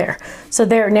those. So there. So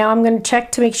there. Now I'm gonna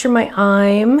check to make sure my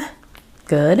I'm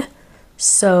good.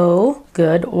 So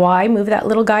good. Y, move that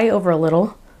little guy over a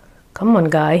little. Come on,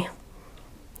 guy.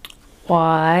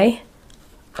 Y,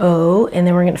 O, and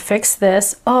then we're gonna fix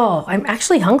this. Oh, I'm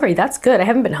actually hungry. That's good. I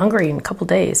haven't been hungry in a couple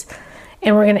days.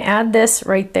 And we're gonna add this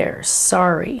right there.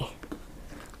 Sorry.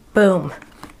 Boom.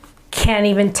 Can't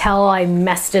even tell I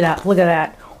messed it up. Look at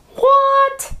that.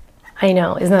 What? I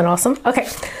know, isn't that awesome? Okay,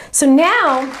 so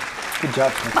now, good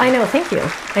job. I know, thank you.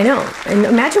 I know, and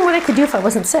imagine what I could do if I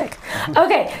wasn't sick.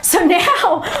 Okay, so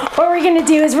now what we're gonna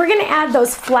do is we're gonna add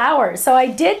those flowers. So I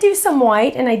did do some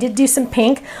white and I did do some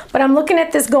pink, but I'm looking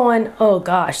at this going, oh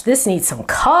gosh, this needs some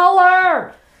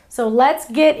color. So let's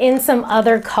get in some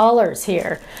other colors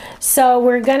here. So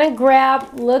we're gonna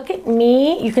grab, look at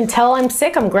me. You can tell I'm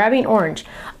sick, I'm grabbing orange.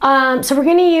 So we're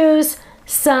gonna use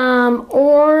some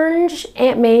orange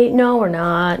and no, we're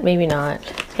not, maybe not.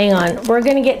 Hang on, we're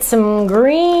gonna get some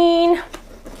green.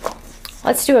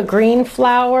 Let's do a green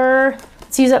flower.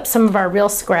 Let's use up some of our real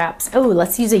scraps. Oh,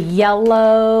 let's use a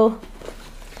yellow.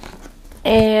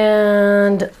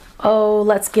 And oh,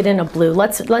 let's get in a blue.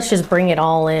 Let's just bring it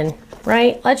all in.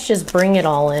 Right? Let's just bring it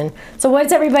all in. So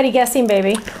what's everybody guessing,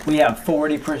 baby? We have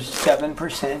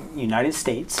 47% United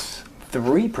States,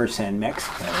 3%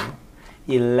 Mexico,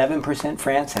 11%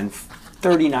 France, and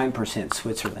 39%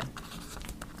 Switzerland.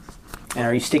 And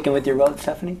are you sticking with your vote,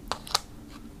 Stephanie?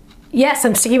 Yes,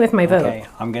 I'm sticking with my vote. Okay,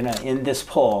 I'm gonna end this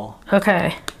poll.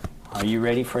 Okay. Are you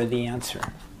ready for the answer?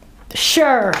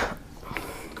 Sure.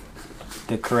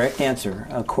 The correct answer,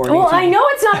 according well, to... I know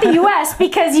it's not the U.S.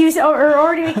 because you are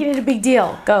already making it a big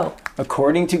deal. Go.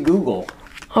 According to Google,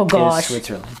 oh gosh, is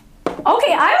Switzerland.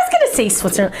 Okay, I was gonna say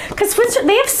Switzerland because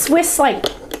they have Swiss like.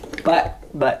 But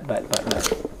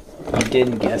you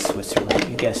didn't guess Switzerland.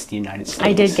 You guessed the United States.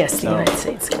 I did guess the United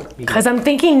States because I'm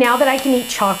thinking now that I can eat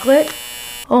chocolate.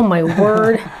 Oh my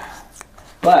word.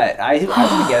 But I would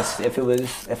have guessed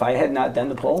if I had not done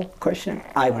the poll question,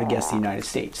 I would have guessed the United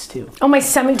States too. Oh, my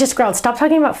stomach just growled. Stop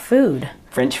talking about food.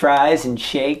 French fries and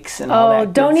shakes and all that. Oh,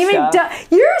 don't even.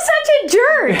 You're such a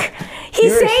jerk.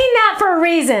 He's saying that for a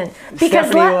reason. Because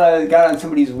Stephanie got on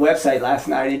somebody's website last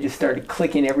night and just started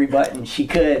clicking every button she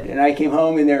could, and I came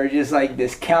home and there was just like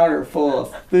this counter full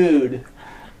of food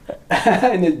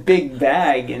in this big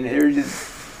bag, and there was just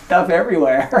stuff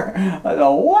everywhere. I was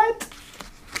like, what?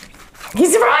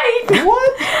 He's right.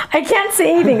 What? I can't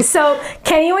say anything. So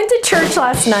Kenny went to church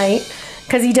last night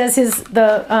because he does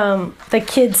the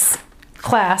kids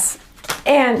class,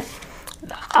 and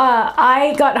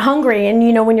I got hungry, and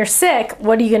you know, when you're sick,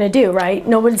 what are you gonna do, right?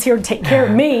 Nobody's here to take care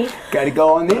of me. Got to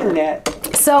go on the internet.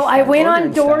 So I went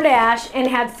on ordering DoorDash and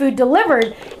had food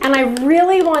delivered, and I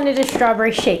really wanted a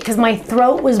strawberry shake because my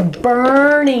throat was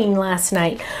burning last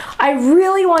night. I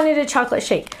really wanted a chocolate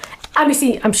shake.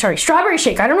 Obviously, I'm sorry, strawberry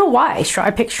shake. I don't know why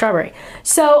I picked strawberry.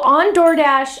 So on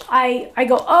DoorDash, I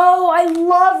go, oh, I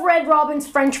love Red Robin's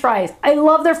French fries. I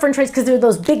love their French fries because they're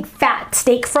those big fat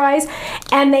steak fries,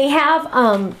 and they have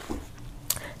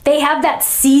that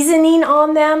seasoning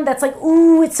on them that's like,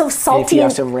 ooh, it's so salty. If you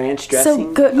have some ranch dressing.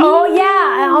 So good. Oh,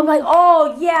 yeah. And I'm like,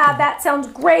 oh, yeah, that sounds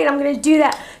great. I'm going to do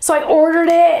that. So I ordered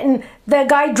it, and the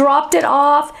guy dropped it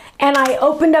off, and I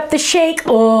opened up the shake.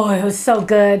 Oh, it was so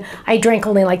good. I drank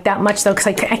only like that much, though, because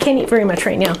I can't eat very much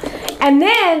right now. And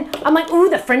then I'm like, ooh,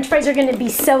 the French fries are going to be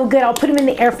so good. I'll put them in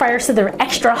the air fryer so they're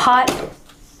extra hot.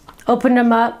 Opened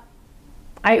them up.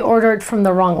 I ordered from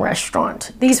the wrong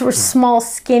restaurant. These were small,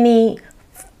 skinny,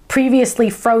 previously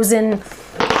frozen,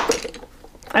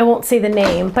 I won't say the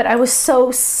name, but I was so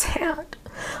sad.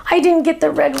 I didn't get the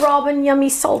Red Robin yummy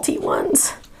salty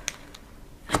ones.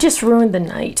 I just ruined the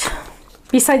night,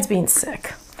 besides being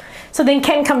sick. So then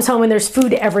Ken comes home and there's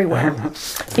food everywhere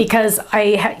because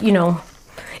you know,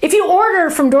 if you order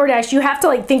from DoorDash, you have to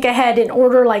like think ahead and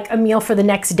order like a meal for the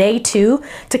next day too,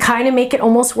 to kind of make it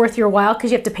almost worth your while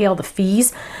because you have to pay all the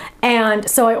fees. And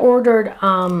so I ordered,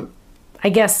 I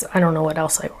guess, I don't know what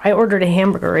else. I ordered a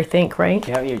hamburger, I think, right?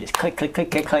 Yeah, you just click, click, click,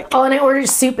 click, click. Oh, and I ordered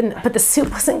soup, but the soup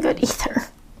wasn't good either.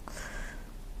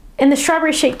 And the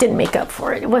strawberry shake didn't make up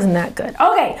for it. It wasn't that good.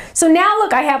 Okay, so now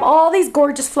look, I have all these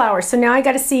gorgeous flowers. So now I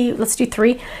got to see, let's do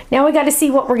 3. Now we got to see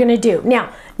what we're going to do.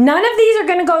 Now, none of these are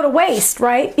going to go to waste,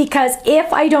 right? Because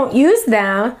if I don't use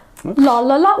them,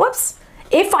 whoops.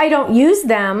 If I don't use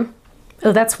them,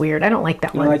 oh, that's weird. I don't like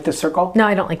that one. You like the circle? No,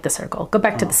 I don't like the circle. Go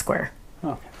back to the square.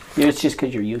 Okay. Yeah, it's just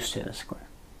because you're used to the square.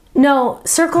 No,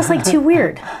 circle's like too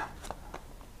weird.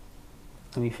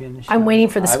 Let me finish. I'm waiting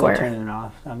for the square. I will turn it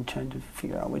off. I'm trying to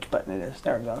figure out which button it is.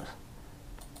 There it goes.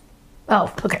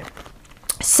 Oh, okay.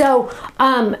 So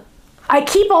I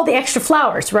keep all the extra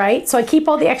flowers, right? So I keep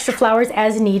all the extra flowers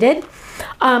as needed.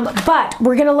 But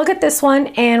we're going to look at this one,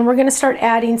 and we're going to start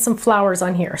adding some flowers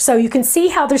on here. So you can see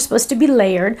how they're supposed to be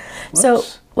layered. Whoops. So,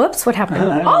 whoops, what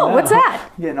happened? Oh, what's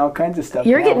that? Getting all kinds of stuff.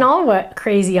 You're now. getting all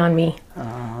crazy on me.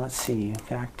 Let's see.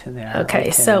 Back to there.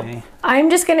 Okay, so I'm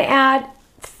just going to add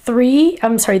 3.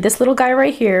 I'm sorry, this little guy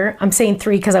right here. I'm saying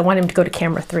 3 because I want him to go to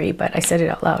camera 3, but I said it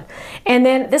out loud. And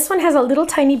then this one has a little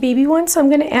tiny baby one, so I'm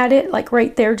going to add it like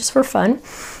right there just for fun.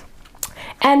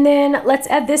 And then let's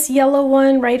add this yellow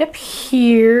one right up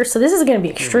here. So this is going to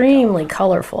be extremely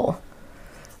colorful.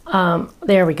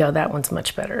 There we go. That one's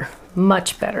much better.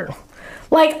 Much better.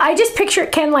 Like, I just picture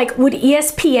it, Ken, like, would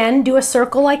ESPN do a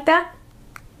circle like that?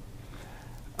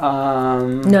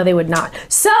 No, they would not.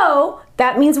 So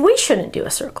that means we shouldn't do a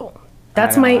circle.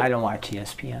 That's I don't watch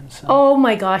ESPN. So. Oh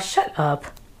my gosh, shut up.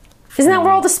 Isn't that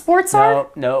where all the sports are?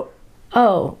 Nope.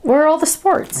 Oh, where are all the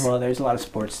sports? Well, there's a lot of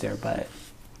sports there, but...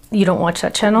 You don't watch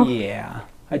that channel? Yeah.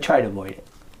 I try to avoid it.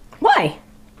 Why?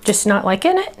 Just not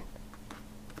liking it?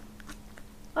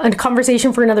 A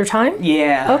conversation for another time?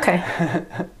 Yeah. Okay.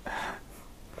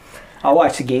 I'll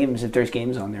watch the games. If there's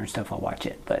games on there and stuff, I'll watch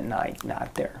it, but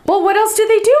not there. Well, what else do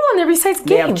they do on there besides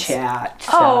games? They have chat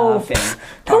stuff and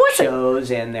talk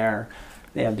shows, and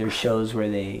they have their shows where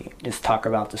they just talk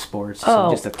about the sports. Oh,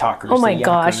 so just the talkers. Oh my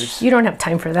gosh, you don't have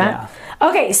time for that. Yeah.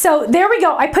 Okay, so there we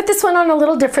go. I put this one on a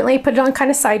little differently. Put it on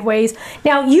kind of sideways.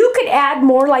 Now you could add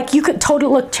more. Like you could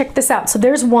totally look. Check this out. So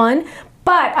there's one,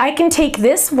 but I can take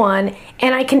this one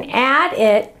and I can add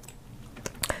it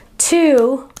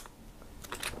to.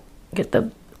 Get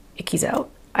the ickies out.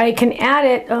 I can add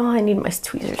it. Oh, I need my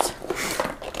tweezers.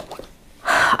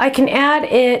 I can add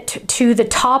it to the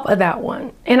top of that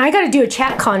one. And I got to do a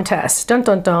chat contest. Dun,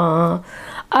 dun, dun.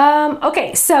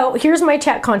 Okay, so here's my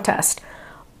chat contest.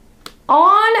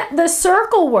 On the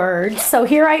circle words, so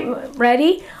here I'm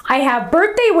ready. I have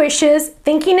birthday wishes,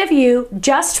 thinking of you,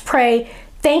 just pray,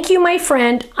 thank you, my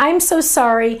friend, I'm so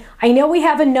sorry, I know we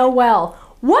have a Noel.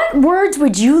 What words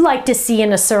would you like to see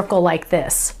in a circle like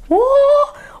this?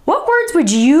 Whoa. What words would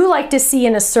you like to see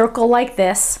in a circle like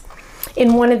this?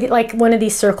 In one of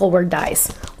these circle word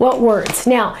dies. What words?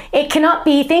 Now, it cannot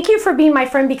be thank you for being my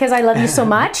friend because I love you so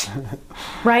much,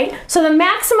 right? So the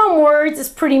maximum words is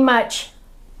pretty much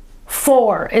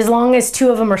 4, as long as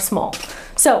 2 of them are small.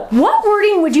 So what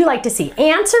wording would you like to see?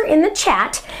 Answer in the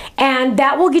chat, and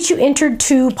that will get you entered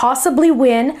to possibly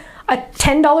win a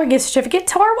 $10 gift certificate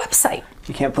to our website.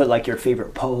 You can't put like your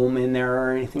favorite poem in there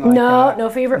or anything like that? No, no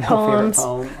favorite poems.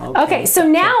 Okay, so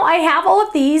now I have all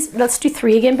of these. Let's do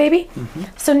 3 again, baby.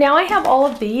 So now I have all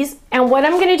of these, and what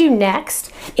I'm gonna do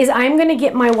next is I'm gonna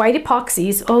get my white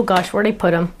epoxies. Oh gosh, where'd I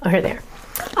put them? Oh, here they are.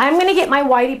 I'm gonna get my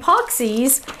white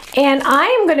epoxies, and I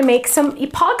am gonna make some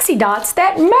epoxy dots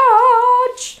that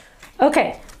match.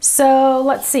 Okay, so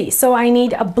let's see. So I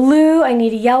need a blue, I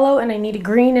need a yellow, and I need a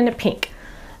green and a pink.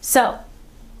 So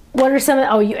what are some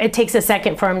of, it takes a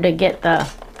second for them to get the,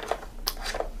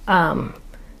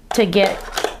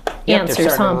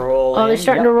 answers, huh? Oh, they're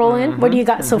starting to roll in? What do you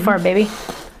got so far, baby?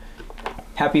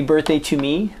 Happy birthday to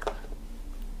me.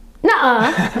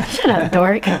 Nuh-uh. Shut up,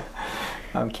 dork.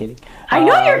 I'm kidding. I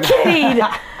know you're kidding.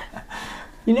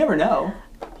 You never know.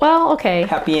 Well, okay.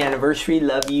 Happy anniversary.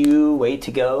 Love you. Way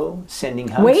to go. Sending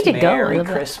hugs. Way to go. Merry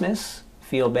Christmas.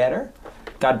 Feel better.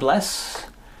 God bless.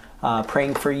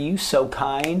 Praying for you. So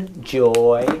kind.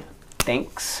 Joy.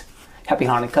 Thanks. Happy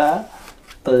Hanukkah.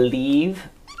 Believe.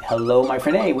 Hello, my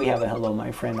friend. Hey, we have a hello,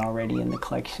 my friend already in the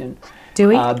collection. Do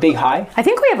we? Big hi. I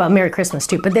think we have a Merry Christmas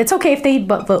too, but it's okay if they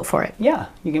vote for it. Yeah,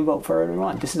 you can vote for whatever you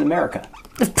want. This is America.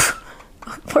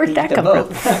 Where'd that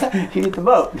come from? You get the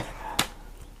vote.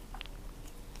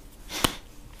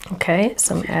 Okay,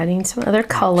 so I'm adding some other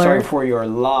color. Sorry for your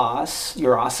loss.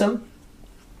 You're awesome.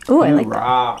 Ooh, I You like that.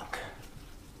 rock.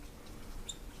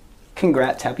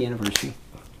 Congrats. Happy anniversary.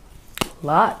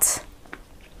 Lots.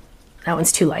 That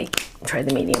one's too light. Try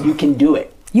the medium. You can do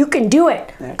it. You can do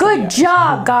it. That could Good be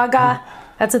job, Gaga.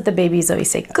 That's what the babies always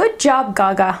say. Good job,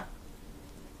 Gaga.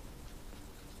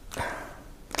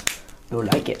 You'll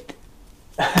like it.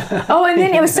 Oh, and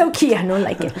then it was so cute. I don't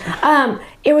like it.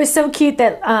 It was so cute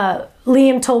that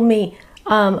Liam told me,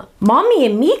 Mommy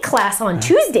and Me class on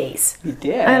Tuesdays. You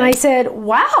did. And I said,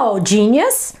 wow,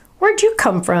 genius. Where'd you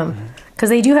come from? Because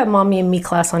they do have Mommy and Me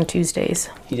class on Tuesdays.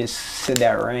 He just said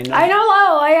that right now. I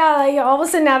know, all of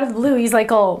a sudden out of the blue, he's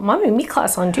like, oh, Mommy and Me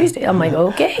class on Tuesday. I'm like,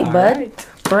 okay, bud. Right.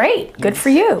 Great. Good for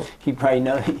you. He probably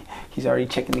know he's already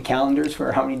checking the calendars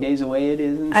for how many days away it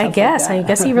is. And I stuff guess. Like I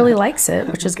guess he really likes it,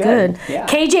 which is good. Yeah.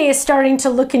 KJ is starting to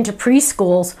look into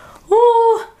preschools.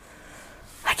 Oh,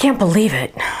 I can't believe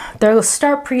it. They'll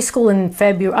start preschool in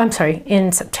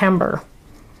in September.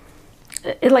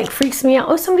 It like freaks me out.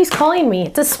 Oh, somebody's calling me.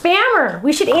 It's a spammer.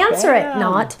 We should answer it.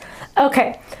 Not.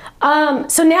 Okay.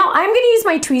 So now I'm going to use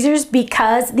my tweezers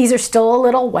because these are still a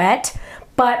little wet,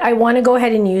 but I want to go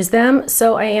ahead and use them.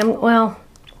 So I am, well,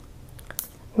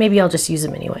 maybe I'll just use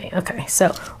them anyway. Okay,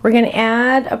 so we're going to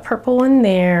add a purple one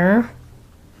there.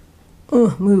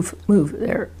 Ooh, move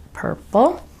there.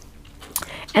 Purple.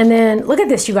 And then look at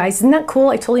this, you guys. Isn't that cool?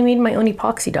 I totally made my own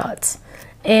epoxy dots.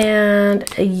 And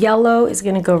a yellow is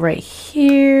going to go right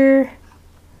here.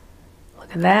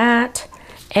 Look at that.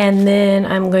 And then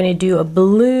I'm going to do a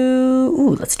blue.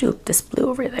 Ooh, let's do this blue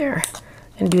over there.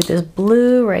 And do this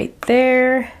blue right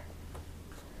there.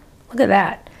 Look at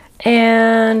that.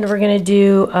 And we're going to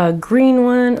do a green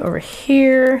one over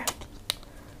here.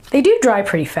 They do dry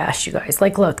pretty fast, you guys.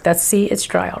 Like, look, see, it's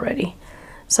dry already.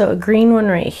 So a green one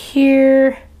right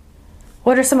here.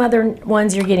 What are some other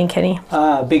ones you're getting, Kenny?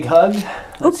 Big hug.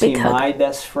 Let's see, big hug. My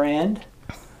best friend.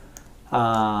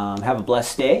 Have a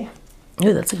blessed day.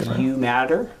 Ooh, that's a good one. You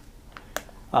matter.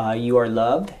 You are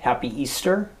loved. Happy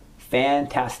Easter.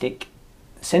 Fantastic.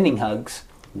 Sending hugs.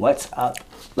 What's up?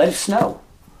 Let us know.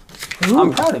 Ooh.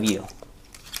 I'm proud of you.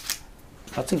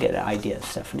 That's a good idea,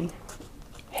 Stephanie.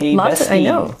 Hey, Lots bestie. I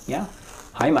know. Yeah.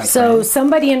 Hi, my So friend.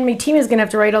 somebody in my team is going to have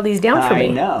to write all these down for me.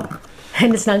 I know.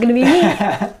 And it's not going to be me.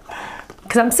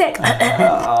 Because I'm sick.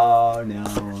 Oh,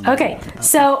 no. Okay,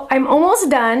 so I'm almost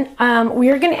done. We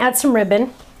are going to add some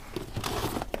ribbon.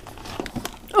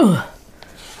 Ugh.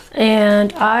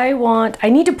 And I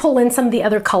need to pull in some of the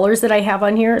other colors that I have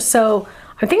on here. So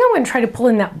I think I'm going to try to pull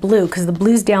in that blue because the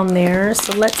blue's down there.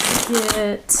 So let's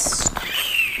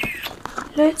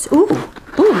ooh,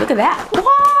 look at that.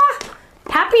 Wah!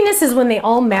 Happiness is when they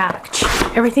all match.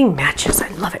 Everything matches. I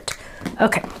love it.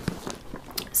 Okay.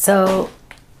 So,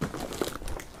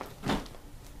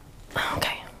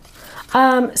 okay.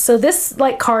 So this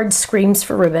like card screams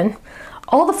for ribbon.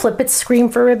 All the flip-its scream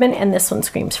for ribbon, and this one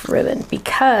screams for ribbon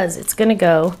because it's gonna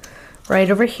go right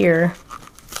over here.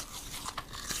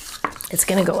 It's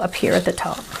gonna go up here at the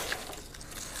top.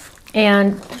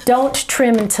 And don't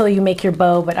trim until you make your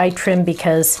bow, but I trim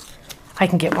because I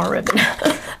can get more ribbon.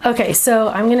 Okay, so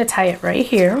I'm gonna tie it right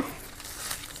here.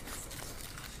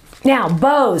 Now,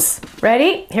 bows.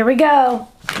 Ready? Here we go.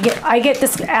 I get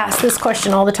asked this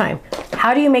question all the time.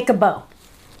 How do you make a bow?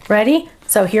 Ready?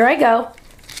 So here I go.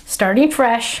 Starting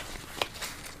fresh.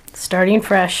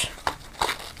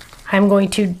 I'm going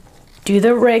to do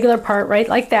the regular part right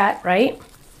like that, right?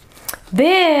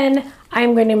 Then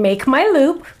I'm going to make my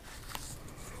loop.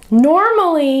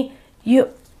 Normally,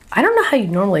 I don't know how you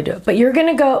normally do it, but you're going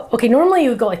to go, okay, normally you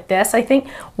would go like this, I think.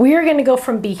 We're going to go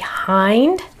from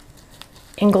behind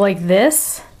and go like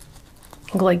this,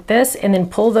 and go like this, and then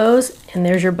pull those, and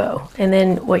there's your bow. And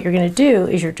then what you're going to do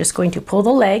is you're just going to pull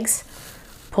the legs,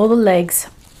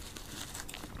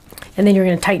 and then you're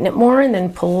going to tighten it more, and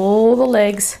then pull the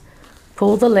legs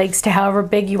to however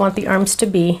big you want the arms to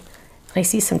be. And I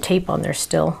see some tape on there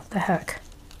still. What the heck?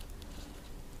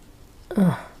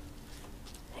 Ugh.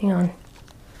 Hang on.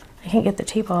 I can't get the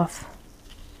tape off.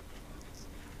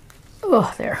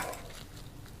 Oh, there.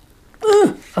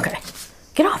 Ugh. Okay.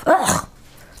 Get off. Ugh.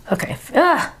 Okay.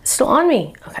 It's still on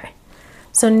me. Okay.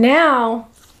 So now,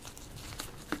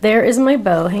 there is my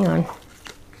bow. Hang on.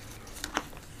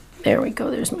 There we go.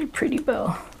 There's my pretty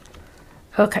bow.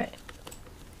 Okay.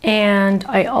 And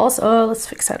I also, oh, let's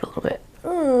fix that a little bit.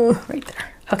 Right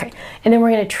there. Okay. And then we're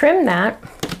going to trim that.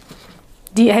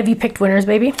 Have you picked winners,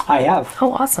 baby? I have.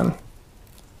 Oh, awesome.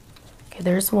 Okay,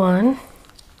 there's one.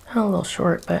 Oh, a little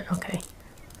short, but okay.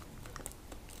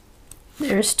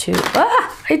 There's two.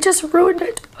 Ah, I just ruined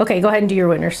it. Okay, go ahead and do your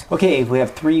winners. Okay, we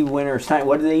have 3 winners tonight.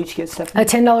 What do they each get, Stephanie? A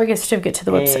 $10 gift certificate to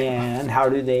the website. And how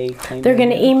do they claim They're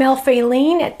going to email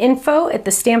Faylene at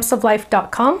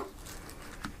info@thestampsoflife.com.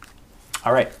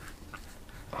 All right.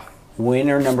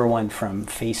 Winner number 1 from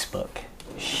Facebook.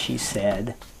 She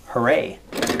said, hooray.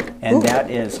 And that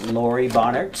is Lori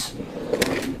Bonnerts.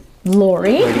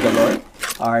 Lori. Way to go, Lori.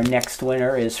 Our next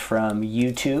winner is from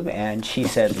YouTube, and she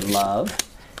said love.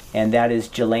 And that is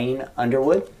Jelaine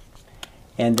Underwood.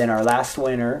 And then our last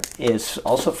winner is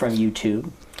also from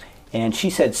YouTube. And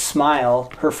she said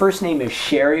smile. Her first name is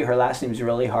Sherry. Her last name is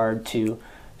really hard to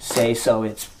say, so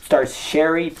it starts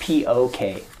Sherry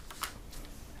P-O-K.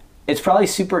 It's probably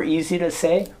super easy to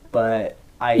say, but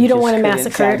I you don't just want to couldn't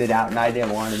massacre sound it out, and I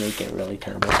didn't want to make it really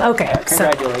terrible. Okay.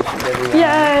 Congratulations, everyone.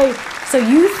 Yay! So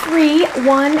you 3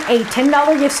 won a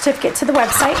 $10 gift certificate to the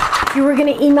website. You were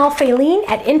going to email Faylene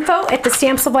at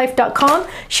info@thestampsoflife.com.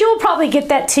 She will probably get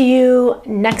that to you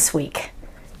next week.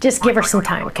 Just give her some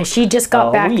time, because she just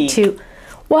got back to,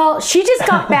 well, she just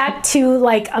got back to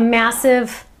like a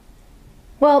massive,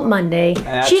 well, Monday.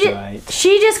 That's right.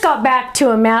 She just got back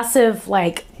to a massive,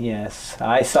 like. Yes,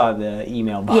 I saw the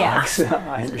email box. Yeah.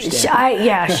 I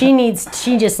understand.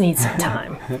 She just needs some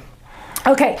time.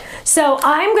 Okay, so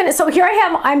here I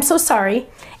have, I'm so sorry.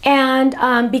 And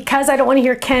because I don't want to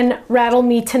hear Ken rattle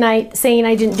me tonight saying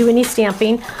I didn't do any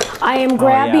stamping, I am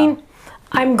grabbing,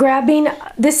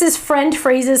 this is friend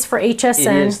phrases for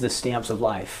HSN. It is the Stamps of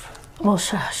Life. Well,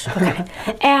 shush. Okay.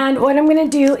 And what I'm going to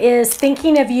do is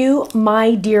thinking of you,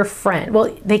 my dear friend. Well,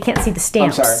 they can't see the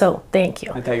stamps, so thank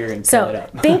you. I thought you were going to peel it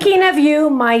up. Thinking of you,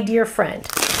 my dear friend.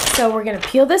 So we're going to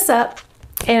peel this up,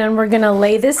 and we're going to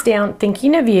lay this down,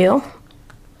 thinking of you,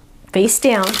 face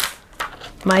down,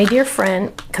 my dear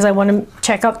friend, because I want to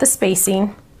check out the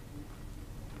spacing.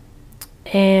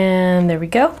 And there we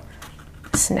go.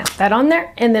 Snap that on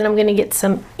there, and then I'm going to get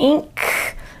some ink.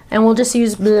 And we'll just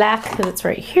use black because it's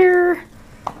right here.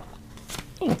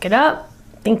 Ink it up.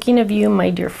 Thinking of you, my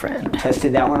dear friend.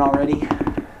 Tested that one already?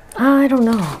 I don't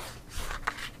know.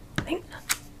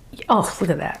 Oh, look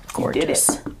at that.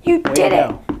 Gorgeous. You did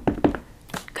it.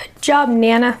 Good job,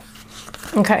 Nana.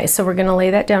 Okay, so we're going to lay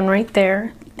that down right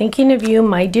there. Thinking of you,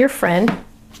 my dear friend.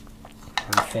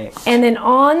 Perfect. And then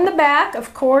on the back,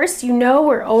 of course, you know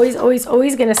we're always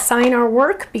going to sign our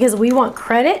work because we want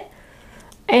credit.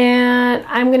 And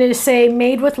I'm going to say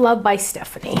Made with Love by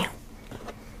Stephanie.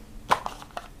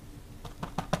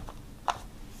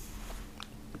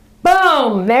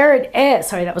 Boom! There it is.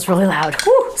 Sorry, that was really loud.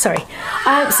 Whew, sorry.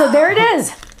 So there it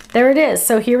is. There it is.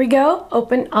 So here we go.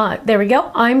 Open. There we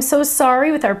go. I'm so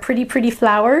sorry with our pretty, pretty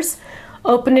flowers.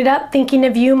 Open it up. Thinking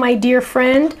of you, my dear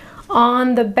friend.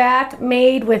 On the back,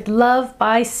 Made with Love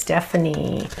by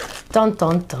Stephanie. Dun,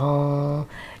 dun, dun.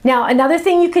 Now, another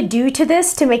thing you could do to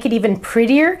this to make it even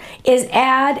prettier is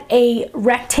add a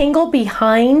rectangle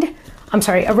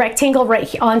a rectangle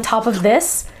right on top of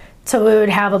this. So it would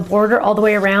have a border all the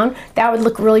way around. That would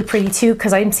look really pretty too,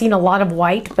 because I'm seeing a lot of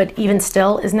white, but even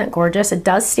still, isn't that gorgeous? It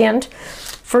does stand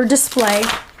for display,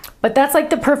 but that's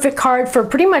like the perfect card for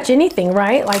pretty much anything,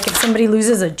 right? Like if somebody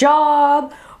loses a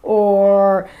job,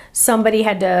 or somebody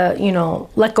had to, you know,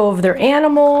 let go of their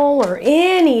animal or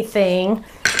anything.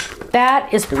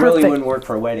 That is perfect. It really wouldn't work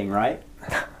for a wedding, right?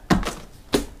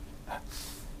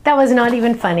 That was not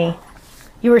even funny.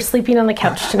 You were sleeping on the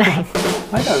couch tonight. I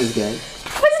thought it was good.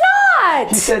 It was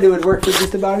not! You said it would work for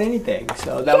just about anything,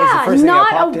 so that was the first thing that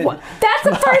popped in. That's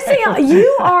the first thing.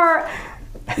 You are...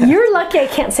 You're lucky I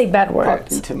can't say bad Popped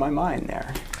words. into my mind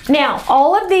there. Now,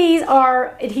 all of these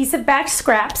are adhesive back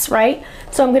scraps, right?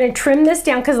 So I'm going to trim this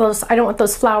down because I don't want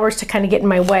those flowers to kind of get in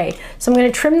my way. So I'm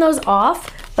going to trim those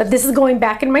off, but this is going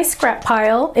back in my scrap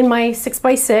pile in my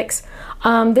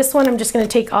 6x6. This one I'm just going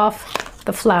to take off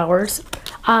the flowers.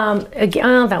 Again,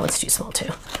 oh, that one's too small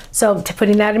too. So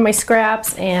putting that in my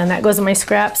scraps, and that goes in my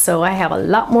scraps. So I have a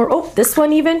lot more. Oh, this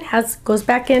one even goes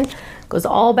back in. Goes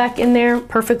all back in there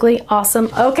perfectly. Awesome.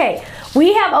 Okay,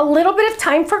 we have a little bit of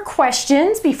time for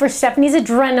questions before Stephanie's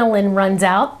adrenaline runs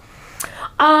out.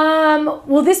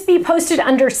 Will this be posted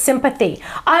under sympathy?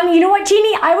 You know what,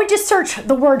 Jeannie? I would just search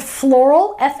the word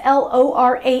floral,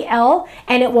 Floral,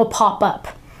 and it will pop up.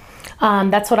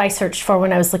 That's what I searched for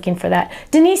when I was looking for that.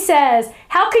 Denise says,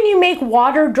 how can you make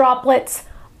water droplets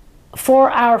for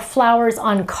our flowers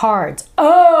on cards?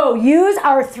 Oh, use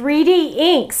our 3D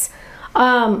inks.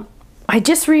 I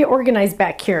just reorganized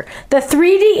back here. The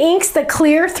 3D inks, the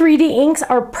clear 3D inks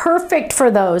are perfect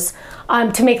for those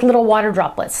to make little water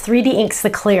droplets. 3D inks, the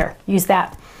clear, use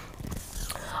that.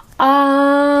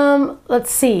 Let's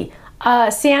see.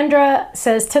 Sandra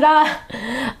says, ta-da.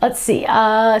 Let's see.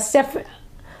 Steph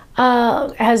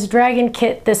has Dragon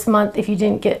Kit this month if you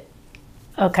didn't get,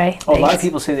 okay. Oh, a lot of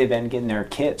people say they've been getting their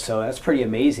kit, so that's pretty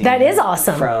amazing. That is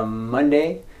awesome. From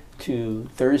Monday to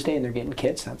Thursday, and they're getting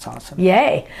kits. That's awesome.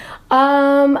 Yay.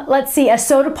 Let's see, a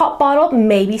soda pop bottle,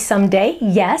 maybe someday.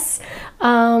 Yes.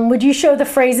 Would you show the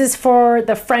phrases for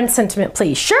the friend sentiment,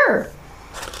 please? Sure.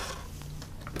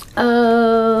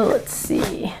 Let's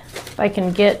see if I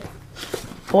can get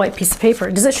a white piece of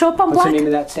paper. Does it show up on black? What's the name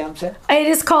of that stamp set? It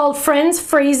is called Friend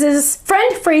Phrases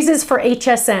for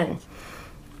HSN.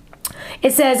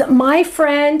 It says, my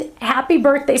friend, happy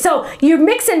birthday. So you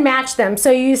mix and match them. So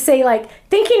you say like,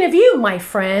 thinking of you, my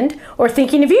friend, or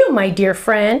thinking of you, my dear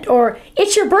friend, or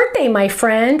it's your birthday, my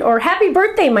friend, or happy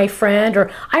birthday, my friend, or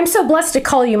I'm so blessed to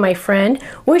call you my friend.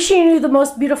 Wishing you the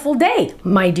most beautiful day,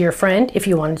 my dear friend, if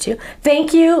you wanted to.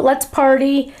 Thank you, let's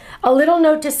party. A little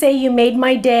note to say you made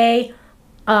my day.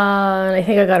 I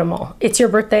think I got them all. It's your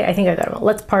birthday, I think I got them all.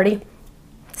 Let's party.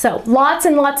 So lots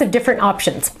and lots of different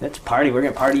options. Let's party. We're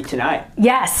going to party tonight.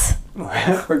 Yes.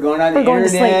 We're going on the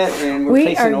internet and we're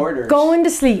placing orders. Going to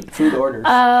sleep. Food orders.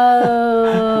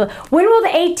 When will the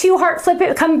A2 heart flip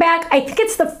it come back? I think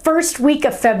it's the first week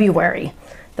of February.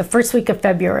 The first week of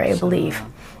February, I believe.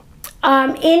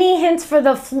 Any hints for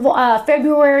the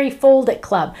February Fold It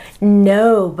Club?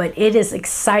 No, but it is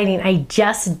exciting. I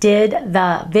just did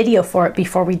the video for it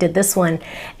before we did this one,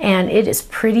 and it is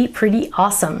pretty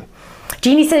awesome.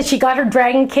 Jeannie says she got her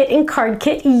Dragon Kit and card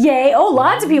kit. Yay. Oh,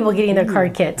 lots of people getting their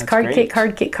card kits. Card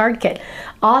kit.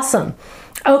 Awesome.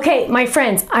 Okay, my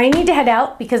friends, I need to head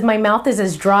out because my mouth is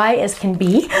as dry as can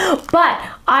be. But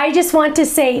I just want to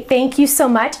say thank you so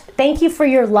much. Thank you for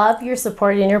your love, your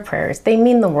support, and your prayers. They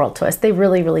mean the world to us. They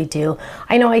really do.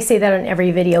 I know I say that on every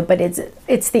video, but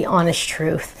it's the honest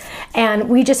truth. And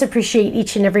we just appreciate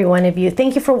each and every one of you.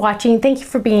 Thank you for watching. Thank you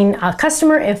for being a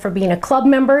customer and for being a club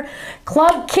member.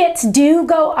 Club kits do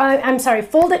go, I'm sorry,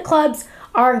 Fold It Clubs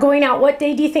are going out. What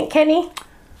day do you think, Kenny?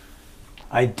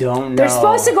 I don't know. They're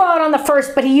supposed to go out on the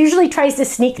 1st, but he usually tries to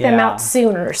sneak them out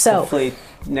sooner. So hopefully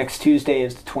next Tuesday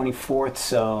is the 24th,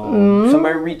 so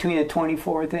somewhere between the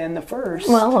 24th and the 1st.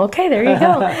 Well, okay, there you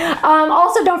go.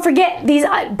 Also, don't forget, these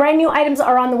brand new items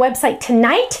are on the website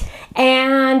tonight,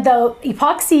 and the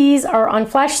epoxies are on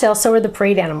flash sale, so are the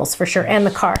parade animals for sure, and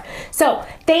the car. So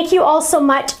thank you all so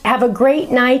much. Have a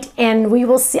great night, and I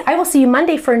will see you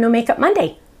Monday for No Makeup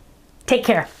Monday. Take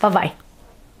care. Bye-bye.